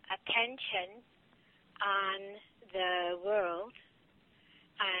the attention on the world,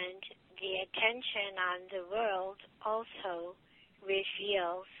 and the attention on the world also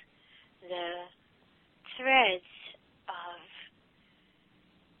reveals the threads of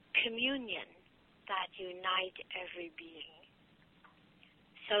communion that unite every being.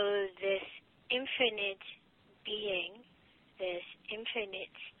 So this infinite being, this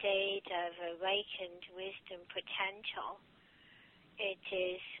infinite state of awakened wisdom potential, it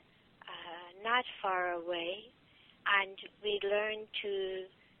is not far away, and we learn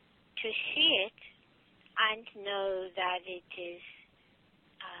to see it and know that it is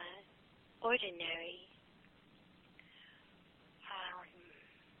ordinary.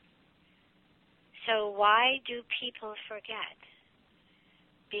 So why do people forget?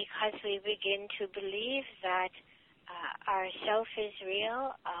 Because we begin to believe that our self is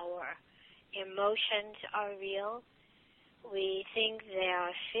real, our emotions are real. We think they are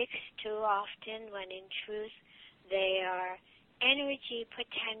fixed too often, when in truth they are energy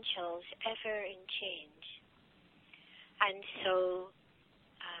potentials ever in change. And so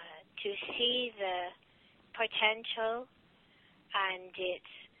to see the potential and its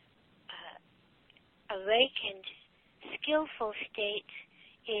awakened, skillful state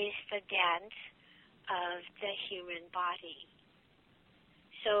is the dance of the human body.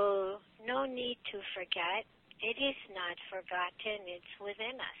 So no need to forget. It is not forgotten. It's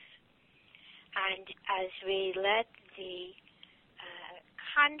within us. And as we let the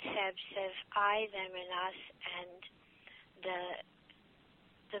concepts of I, them, and us, and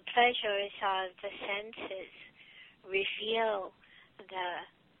the pleasures of the senses reveal the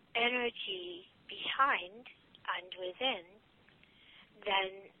energy behind and within,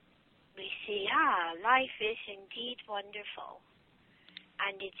 then we see, life is indeed wonderful,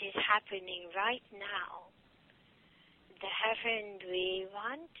 and it is happening right now. The heaven we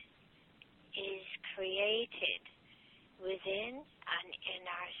want is created within and in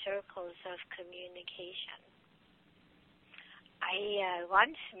our circles of communication. I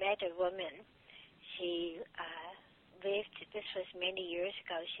once met a woman. She lived, this was many years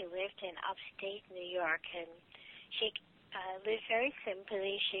ago, she lived in upstate New York, and she lived very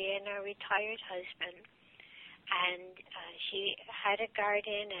simply, she and her retired husband. And she had a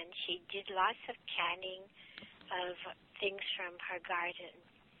garden, and she did lots of canning of things from her garden.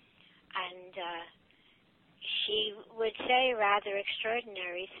 And she would say rather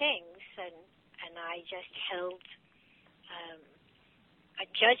extraordinary things, and I just held a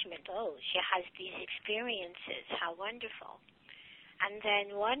judgment. Oh, she has these experiences, how wonderful. And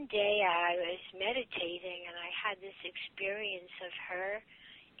then one day I was meditating, and I had this experience of her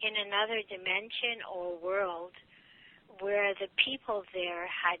in another dimension or world, where the people there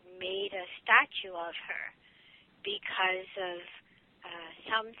had made a statue of her because of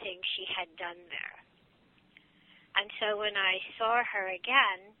something she had done there. And so when I saw her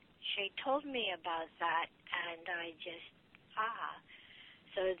again, she told me about that, and I just,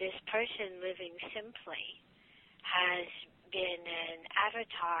 so this person living simply has been an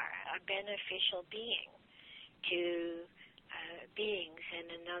avatar, a beneficial being to beings in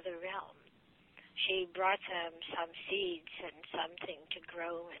another realm. She brought them some seeds and something to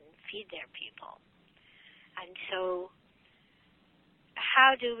grow and feed their people. And so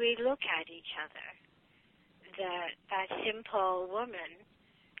how do we look at each other? That simple woman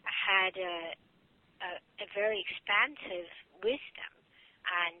had a very expansive wisdom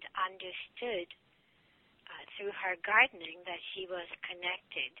and understood through her gardening that she was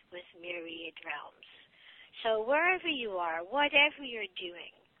connected with myriad realms. So wherever you are, whatever you're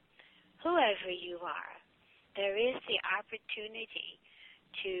doing, whoever you are, there is the opportunity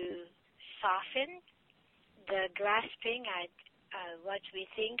to soften the grasping at what we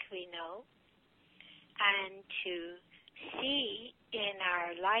think we know, and to see in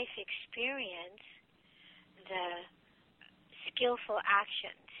our life experience the skillful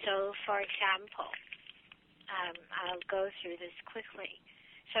action. So, for example, I'll go through this quickly.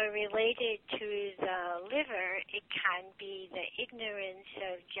 So related to the liver, it can be the ignorance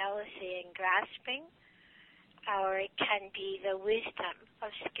of jealousy and grasping, or it can be the wisdom of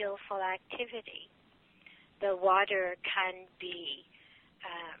skillful activity. The water can be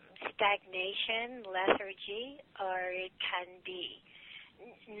stagnation, lethargy, or it can be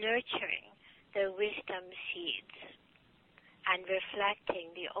nurturing the wisdom seeds and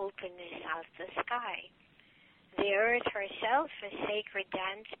reflecting the openness of the sky. The earth herself is sacred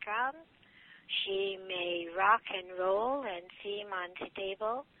dance ground. She may rock and roll and seem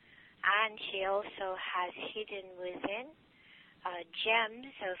unstable, and she also has hidden within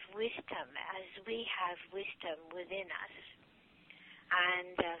gems of wisdom, as we have wisdom within us.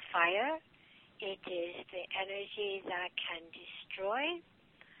 And fire, it is the energy that can destroy,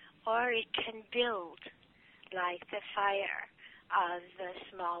 or it can build, like the fire of the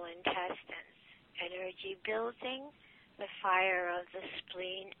small intestines. Energy building, the fire of the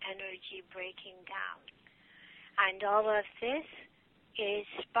spleen, energy breaking down. And all of this is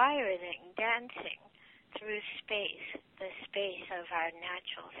spiraling, dancing through space, the space of our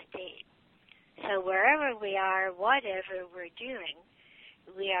natural state. So wherever we are, whatever we're doing,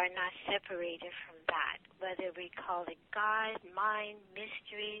 we are not separated from that, whether we call it God, mind,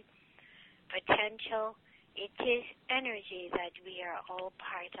 mystery, potential. It is energy that we are all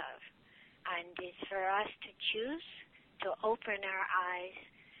part of. And it's for us to choose to open our eyes,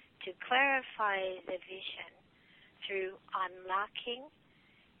 to clarify the vision through unlocking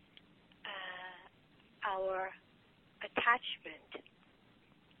our attachment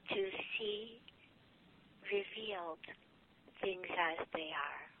to see revealed things as they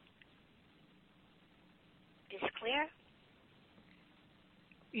are. Is clear?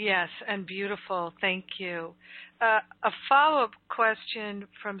 Yes, and beautiful. Thank you. A follow-up question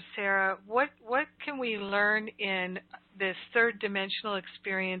from Sarah. What can we learn in this third dimensional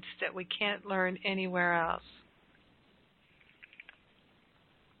experience that we can't learn anywhere else?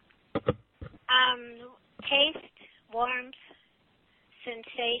 Taste, warmth,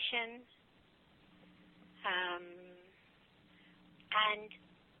 sensation, and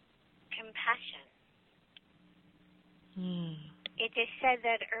compassion. It is said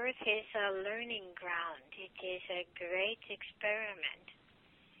that Earth is a learning ground. It is a great experiment.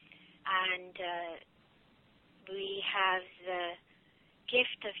 And we have the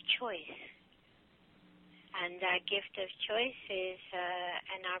gift of choice. And that gift of choice is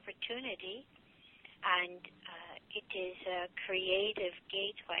an opportunity, and it is a creative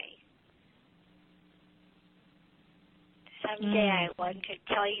gateway. Someday I want to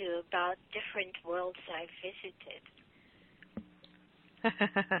tell you about different worlds I've visited.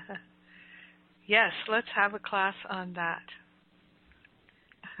 Yes, let's have a class on that.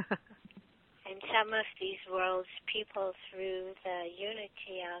 In some of these worlds, people, through the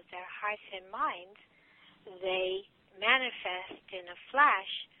unity of their hearts and minds, they manifest in a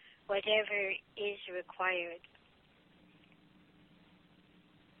flash whatever is required.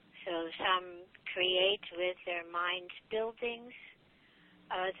 So some create with their minds buildings,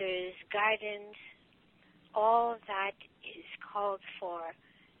 others gardens. All that is called for,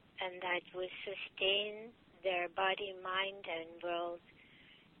 and that would sustain their body, mind, and world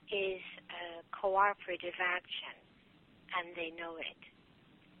is a cooperative action, and they know it.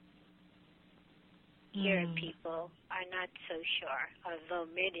 Here, people are not so sure, although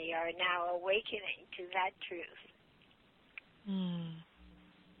many are now awakening to that truth.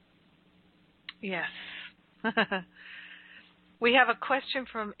 Yes. We have a question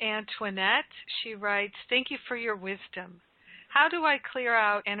from Antoinette. She writes, "Thank you for your wisdom. How do I clear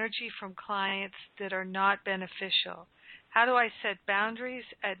out energy from clients that are not beneficial? How do I set boundaries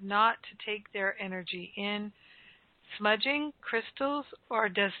and not to take their energy in? Smudging, crystals, or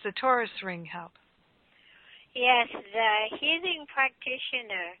does the Taurus ring help?" Yes, the healing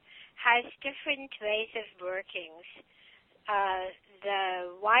practitioner has different ways of working.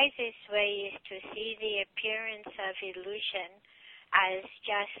 The wisest way is to see the appearance of illusion as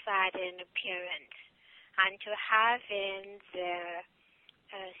just that, an appearance, and to have in the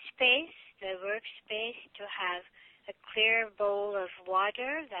space, the workspace, to have a clear bowl of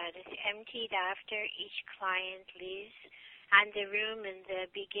water that is emptied after each client leaves, and the room in the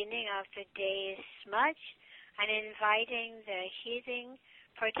beginning of the day is smudged, and inviting the healing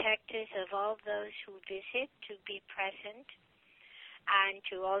protectors of all those who visit to be present, and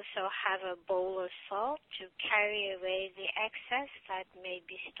to also have a bowl of salt to carry away the excess that may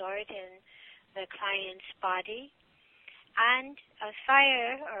be stored in the client's body, and a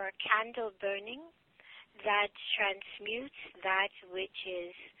fire or a candle burning that transmutes that which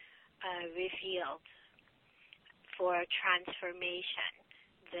is revealed for transformation.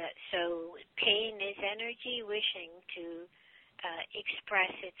 So pain is energy wishing to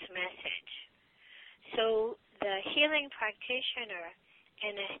express its message. So the healing practitioner,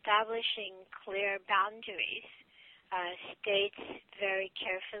 in establishing clear boundaries, states very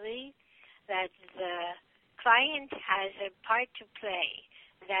carefully that the client has a part to play,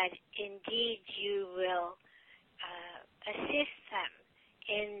 that indeed you will assist them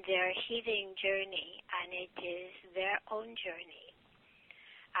in their healing journey, and it is their own journey.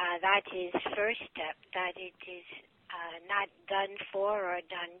 That is first step, that it is not done for or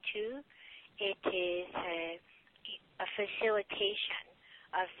done to. It is a facilitation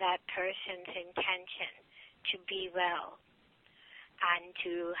of that person's intention to be well and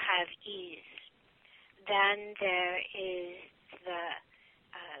to have ease. Then there is the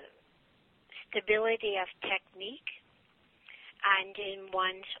stability of technique, and in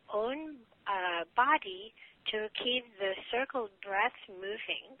one's own body to keep the circled breath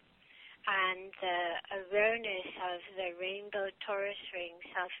moving, and the awareness of the rainbow Taurus rings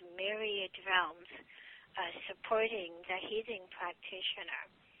of myriad realms supporting the healing practitioner.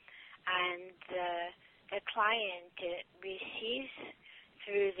 And the client receives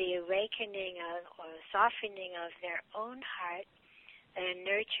through the awakening of, or softening of their own heart, the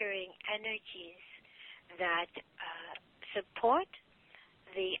nurturing energies that support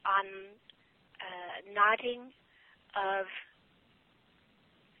the nodding of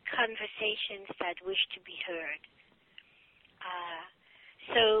conversations that wish to be heard.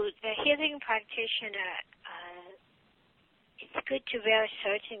 So the healing practitioner, it's good to wear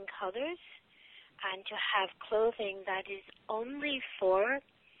certain colors and to have clothing that is only for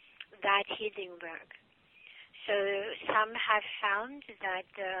that healing work. So some have found that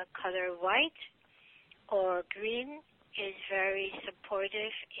the color white or green is very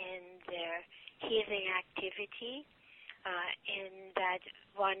supportive in their healing activity, in that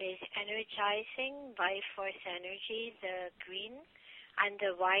one is energizing life force energy, the green, and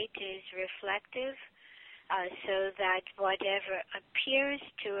the white is reflective, so that whatever appears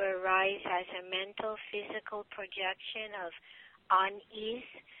to arise as a mental, physical projection of unease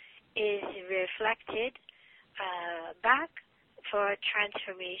is reflected back for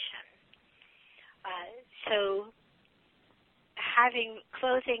transformation. So having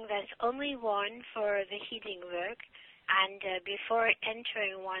clothing that's only worn for the healing work, and before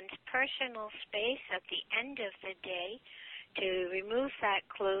entering one's personal space at the end of the day, to remove that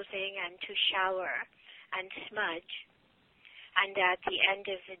clothing and to shower and smudge, and at the end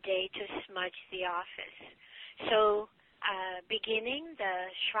of the day to smudge the office. So beginning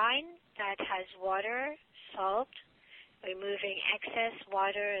the shrine that has water, salt, removing excess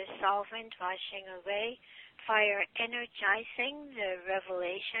water, solvent, washing away, fire energizing the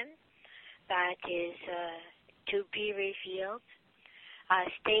revelation that is to be revealed,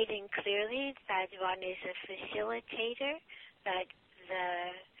 stating clearly that one is a facilitator, that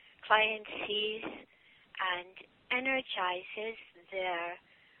the client sees and energizes their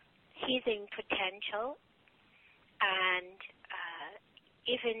healing potential, and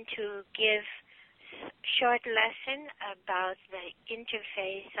even to give short lesson about the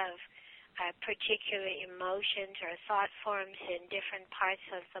interface of particular emotions or thought forms in different parts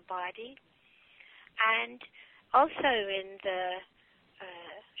of the body. And also in the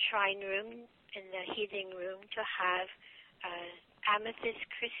shrine room, in the healing room, to have amethyst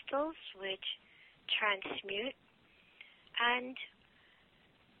crystals which transmute, and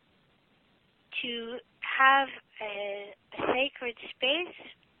to have a sacred space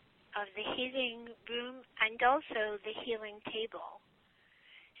of the healing room and also the healing table,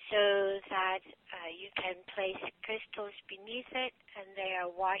 so that you can place crystals beneath it and they are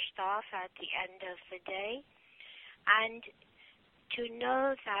washed off at the end of the day. And to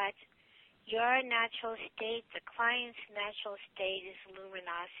know that your natural state, the client's natural state, is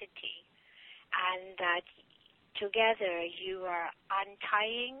luminosity, and that together you are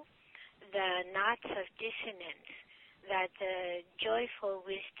untying the knots of dissonance, that the joyful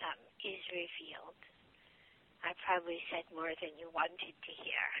wisdom is revealed. I probably said more than you wanted to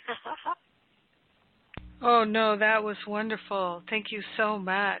hear. Oh, no, that was wonderful. Thank you so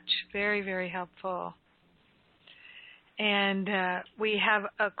much. Very, very helpful. And we have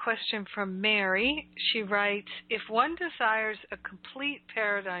a question from Mary. She writes, if one desires a complete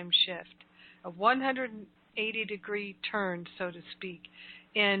paradigm shift, a 180-degree turn, so to speak,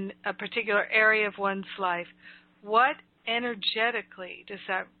 in a particular area of one's life, what energetically does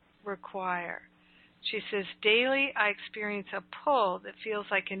that require? She says, daily I experience a pull that feels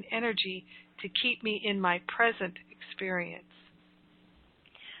like an energy to keep me in my present experience.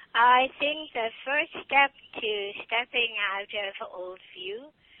 I think the first step to stepping out of old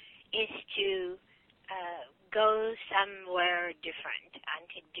view is to go somewhere different and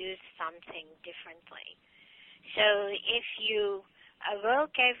to do something differently. So if you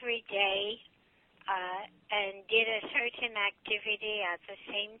awoke every day and did a certain activity at the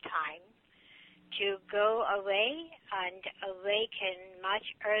same time, to go away and awaken much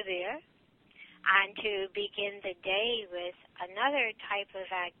earlier, and to begin the day with another type of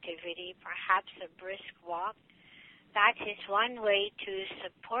activity, perhaps a brisk walk, that is one way to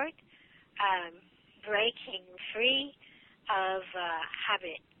support breaking free of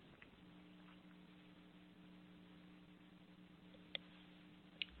habit.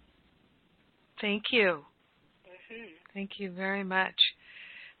 Thank you. Mm-hmm. Thank you very much.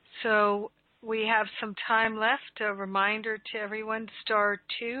 So we have some time left. A reminder to everyone, *2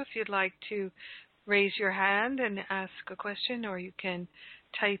 if you'd like to raise your hand and ask a question, or you can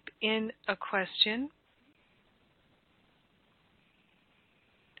type in a question.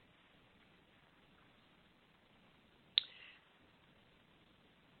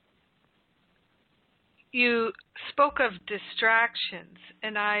 You spoke of distractions,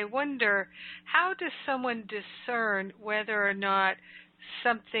 and I wonder, how does someone discern whether or not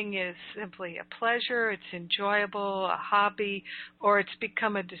something is simply a pleasure, it's enjoyable, a hobby, or it's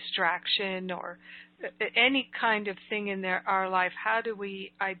become a distraction, or any kind of thing in our life? How do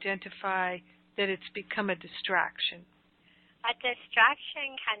we identify that it's become a distraction? A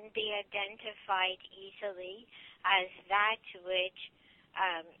distraction can be identified easily as that which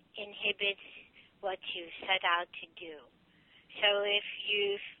inhibits what you set out to do. So if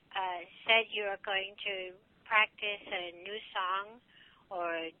you've said you're going to practice a new song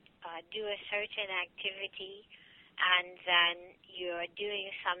or do a certain activity, and then you're doing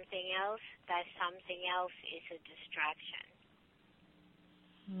something else, that something else is a distraction.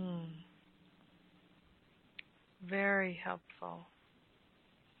 Very helpful.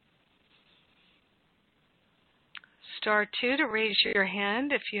 *2 to raise your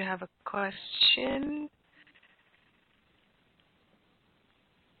hand if you have a question.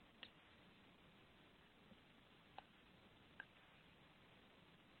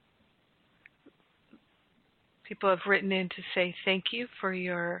 People have written in to say thank you for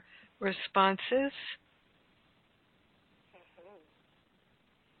your responses.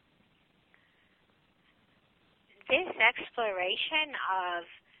 This exploration of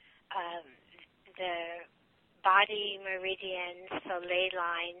the body meridians, the ley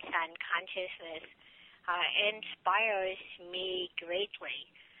lines, and consciousness inspires me greatly.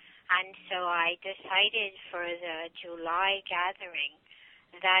 And so I decided for the July gathering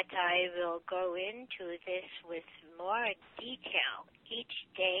that I will go into this with more detail. Each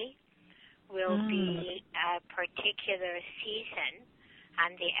day will be a particular season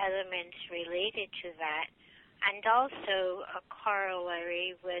and the elements related to that, and also a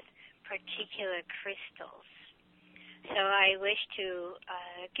corollary with particular crystals. So I wish to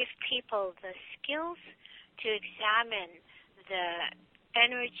give people the skills to examine the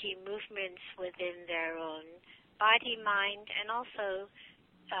energy movements within their own body, mind, and also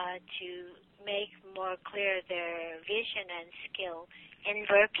to make more clear their vision and skill in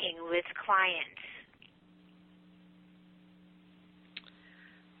working with clients.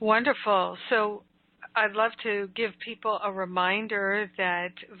 Wonderful. So I'd love to give people a reminder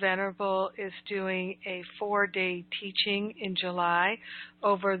that Venerable is doing a 4-day teaching in July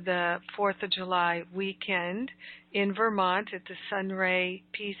over the 4th of July weekend in Vermont at the Sunray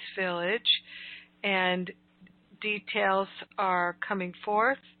Peace Village. and details are coming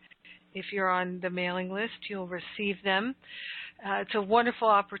forth. If you're on the mailing list, you'll receive them. It's a wonderful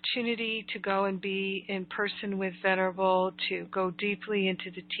opportunity to go and be in person with Venerable, to go deeply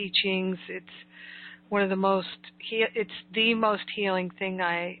into the teachings. It's one of the most, it's the most healing thing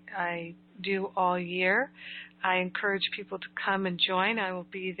I do all year. I encourage people to come and join. I will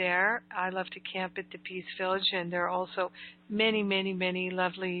be there. I love to camp at the Peace Village, and there are also many, many, many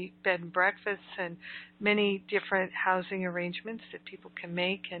lovely bed and breakfasts and many different housing arrangements that people can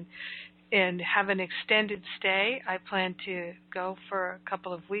make and have an extended stay. I plan to go for a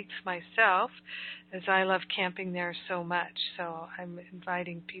couple of weeks myself, as I love camping there so much. So I'm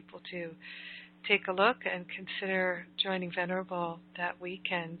inviting people to take a look and consider joining Venerable that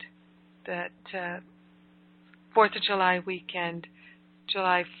weekend, that 4th of July weekend,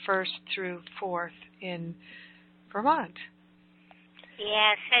 July 1st through 4th in Vermont.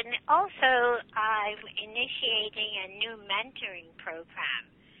 Yes, and also I'm initiating a new mentoring program.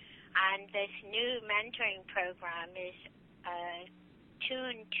 And this new mentoring program is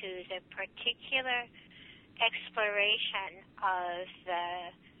tuned to the particular exploration of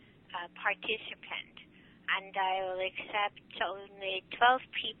the participant. And I will accept only 12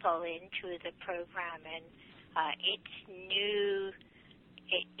 people into the program, and its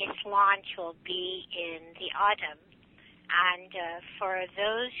launch will be in the autumn. And for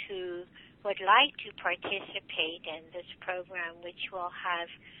those who would like to participate in this program, which will have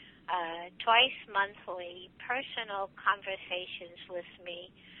twice monthly personal conversations with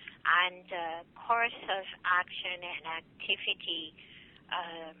me and course of action and activity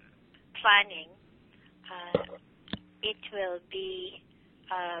planning, it will be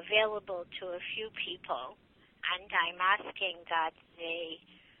available to a few people, and I'm asking that they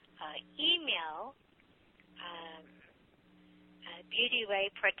email Beauty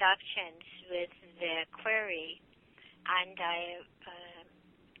Way Productions with their query, and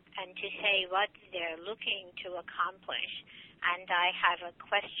to say what they're looking to accomplish. And I have a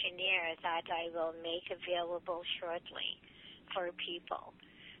questionnaire that I will make available shortly for people.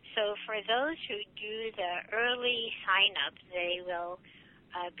 So for those who do the early sign-up, they will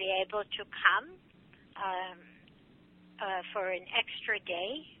be able to come for an extra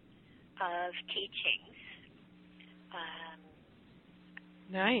day of teachings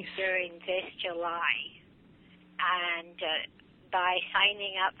Nice. during this July. And by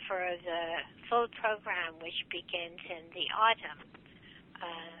signing up for the full program, which begins in the autumn,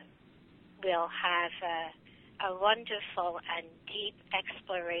 we'll have a wonderful and deep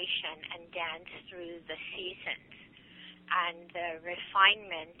exploration and dance through the seasons and the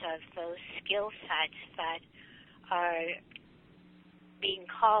refinement of those skill sets that are being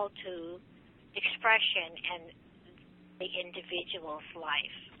called to expression in the individual's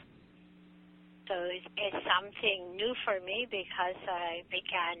life. So it's something new for me because I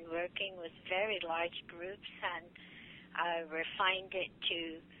began working with very large groups and refined it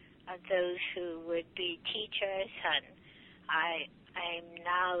to those who would be teachers, and I'm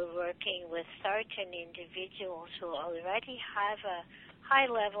now working with certain individuals who already have a high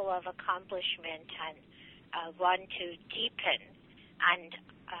level of accomplishment and want to deepen and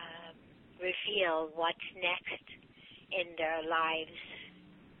reveal what's next in their lives.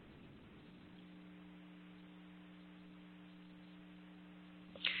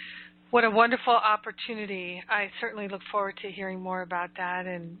 What a wonderful opportunity. I certainly look forward to hearing more about that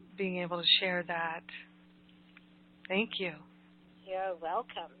and being able to share that. Thank you. You're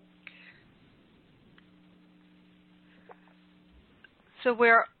welcome. So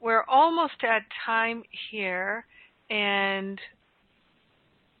we're almost at time here, and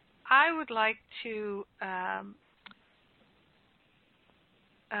I would like to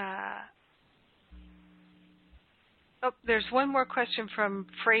there's one more question from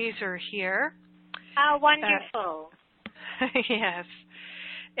Fraser here. How wonderful. Yes.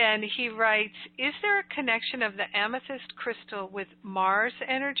 And he writes, is there a connection of the amethyst crystal with Mars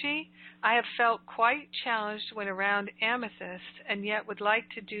energy? I have felt quite challenged when around amethyst, and yet would like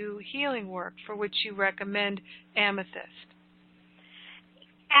to do healing work, for which you recommend amethyst.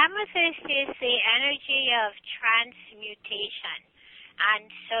 Amethyst is the energy of transmutation, and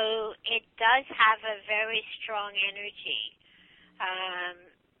so it does have a very strong energy.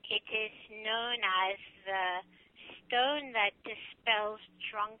 It is known as the stone that dispels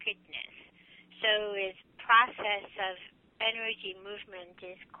drunkenness. So its process of energy movement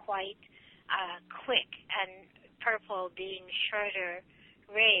is quite quick, and purple being shorter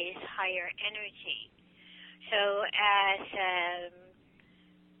rays, higher energy. So as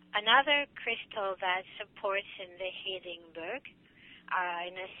another crystal that supports in the healing work,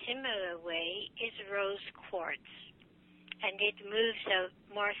 in a similar way, is rose quartz. And it moves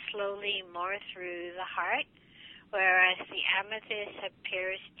more slowly, more through the heart, whereas the amethyst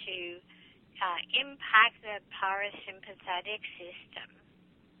appears to impact the parasympathetic system.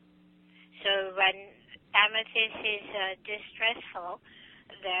 So when amethyst is distressful,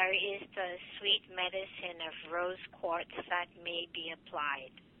 there is the sweet medicine of rose quartz that may be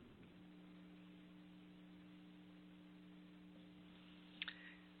applied.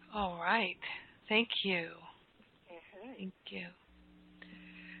 All right. Thank you. Thank you.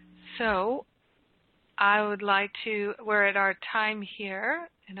 So, we're at our time here,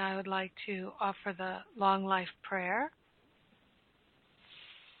 and I would like to offer the long life prayer.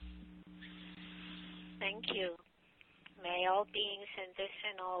 Thank you. May all beings in this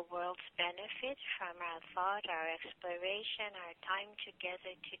and all worlds benefit from our thought, our exploration, our time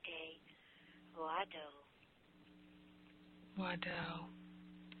together today. Ywahoo. Ywahoo.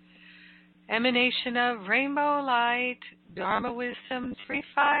 Emanation of rainbow light, Dharma wisdom, three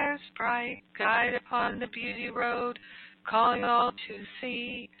fires bright, guide upon the beauty road, calling all to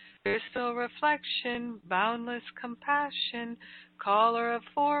see, crystal reflection, boundless compassion, caller of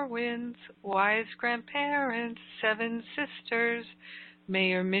four winds, wise grandparents, seven sisters. May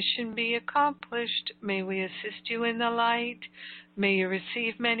your mission be accomplished. May we assist you in the light. May you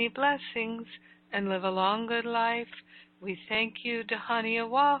receive many blessings and live a long good life. We thank you, Dhyani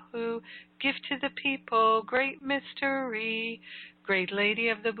Ywahoo, gift to the people, great mystery, great lady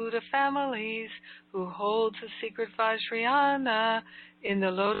of the Buddha families, who holds the secret Vajrayana in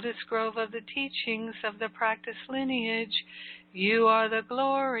the lotus grove of the teachings of the practice lineage. You are the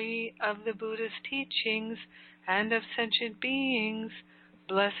glory of the Buddha's teachings and of sentient beings,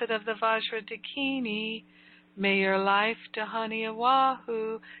 blessed of the Vajradakini. May your life, Dhyani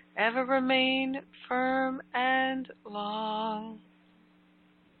Ywahoo, ever remain firm and long.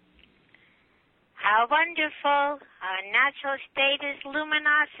 How wonderful. Our natural state is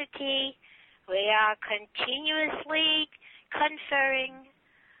luminosity. We are continuously conferring.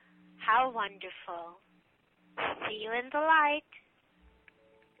 How wonderful. See you in the light.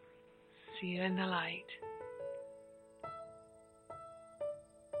 See you in the light.